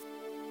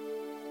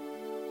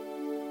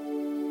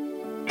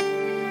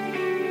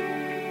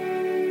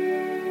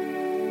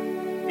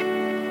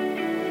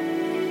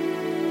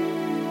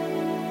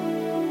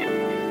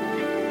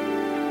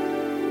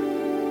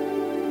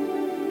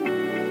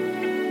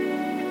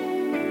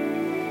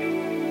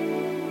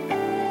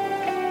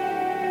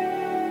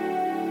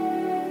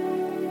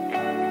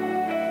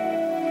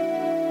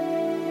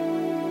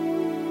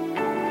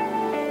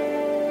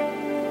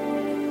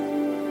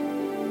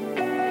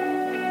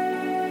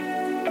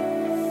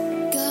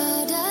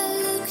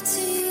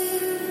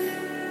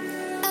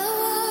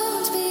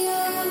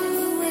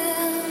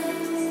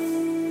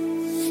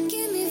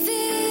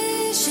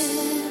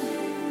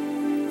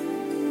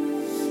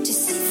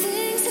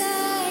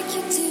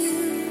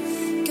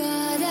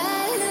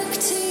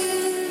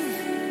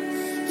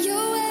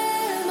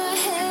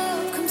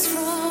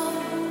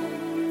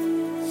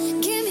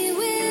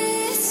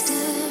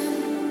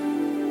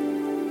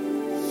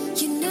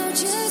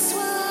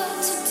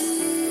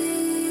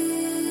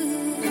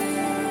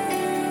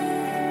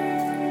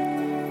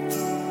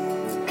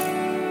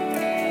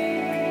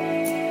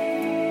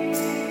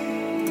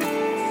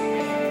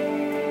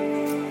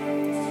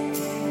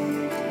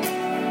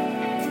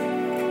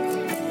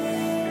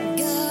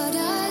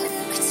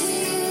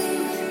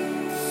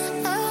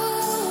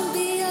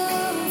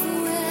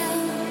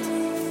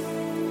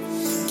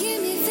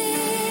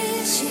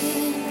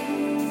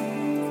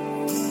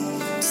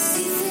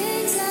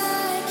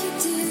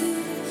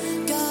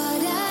 God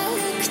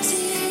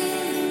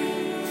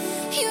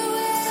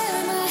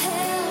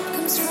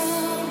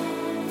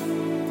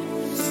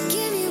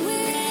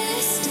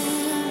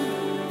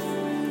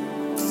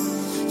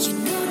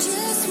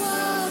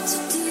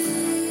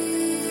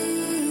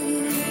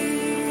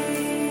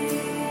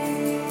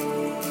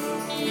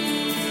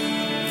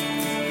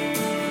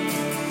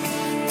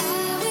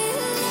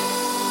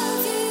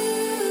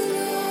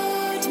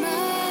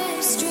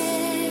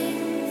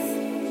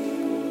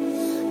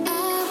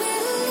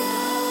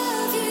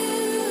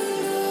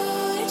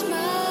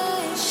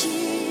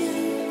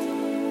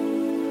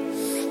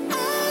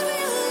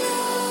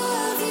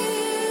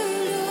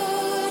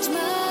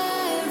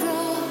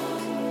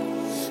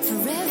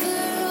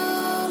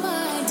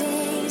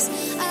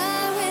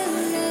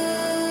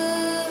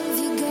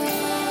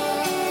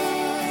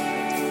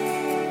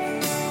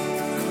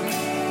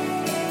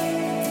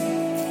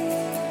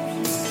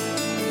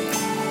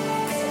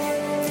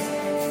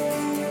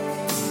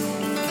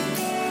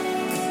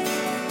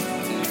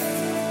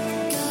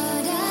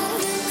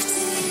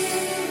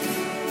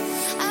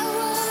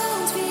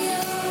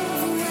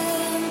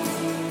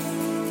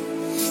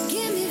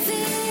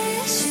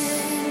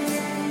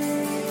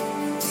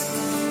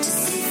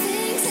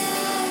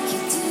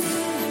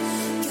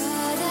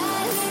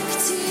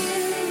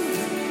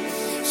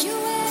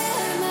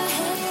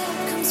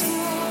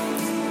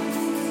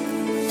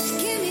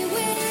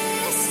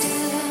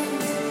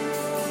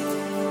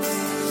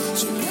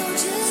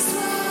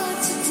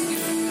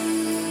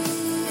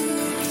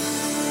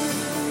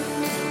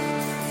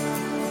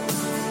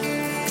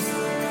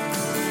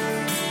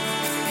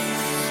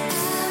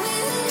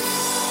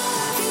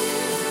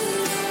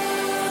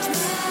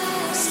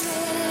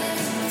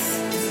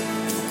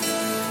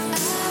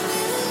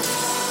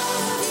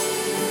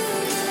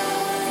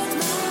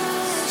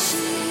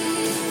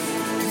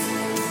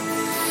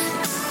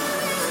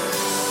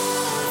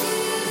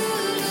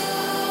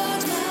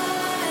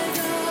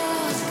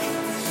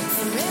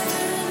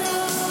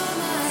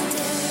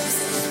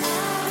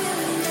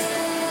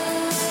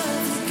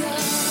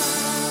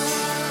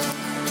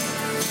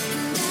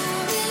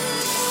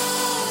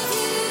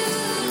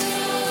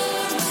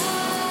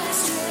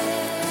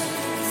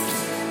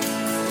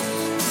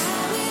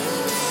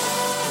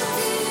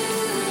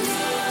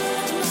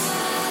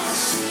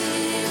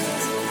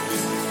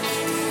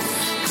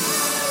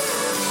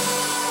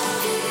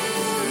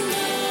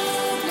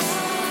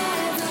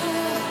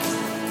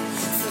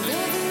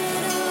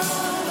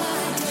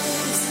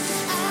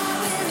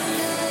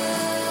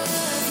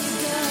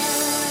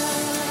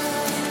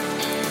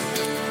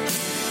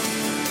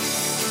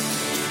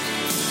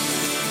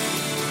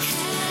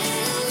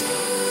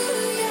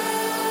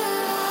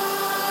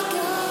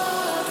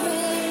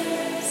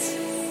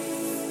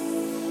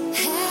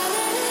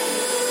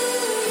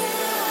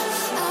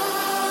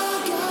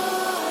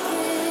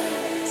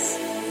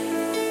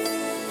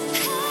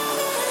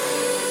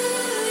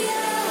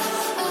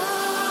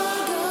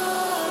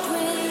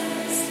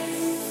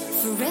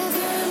forever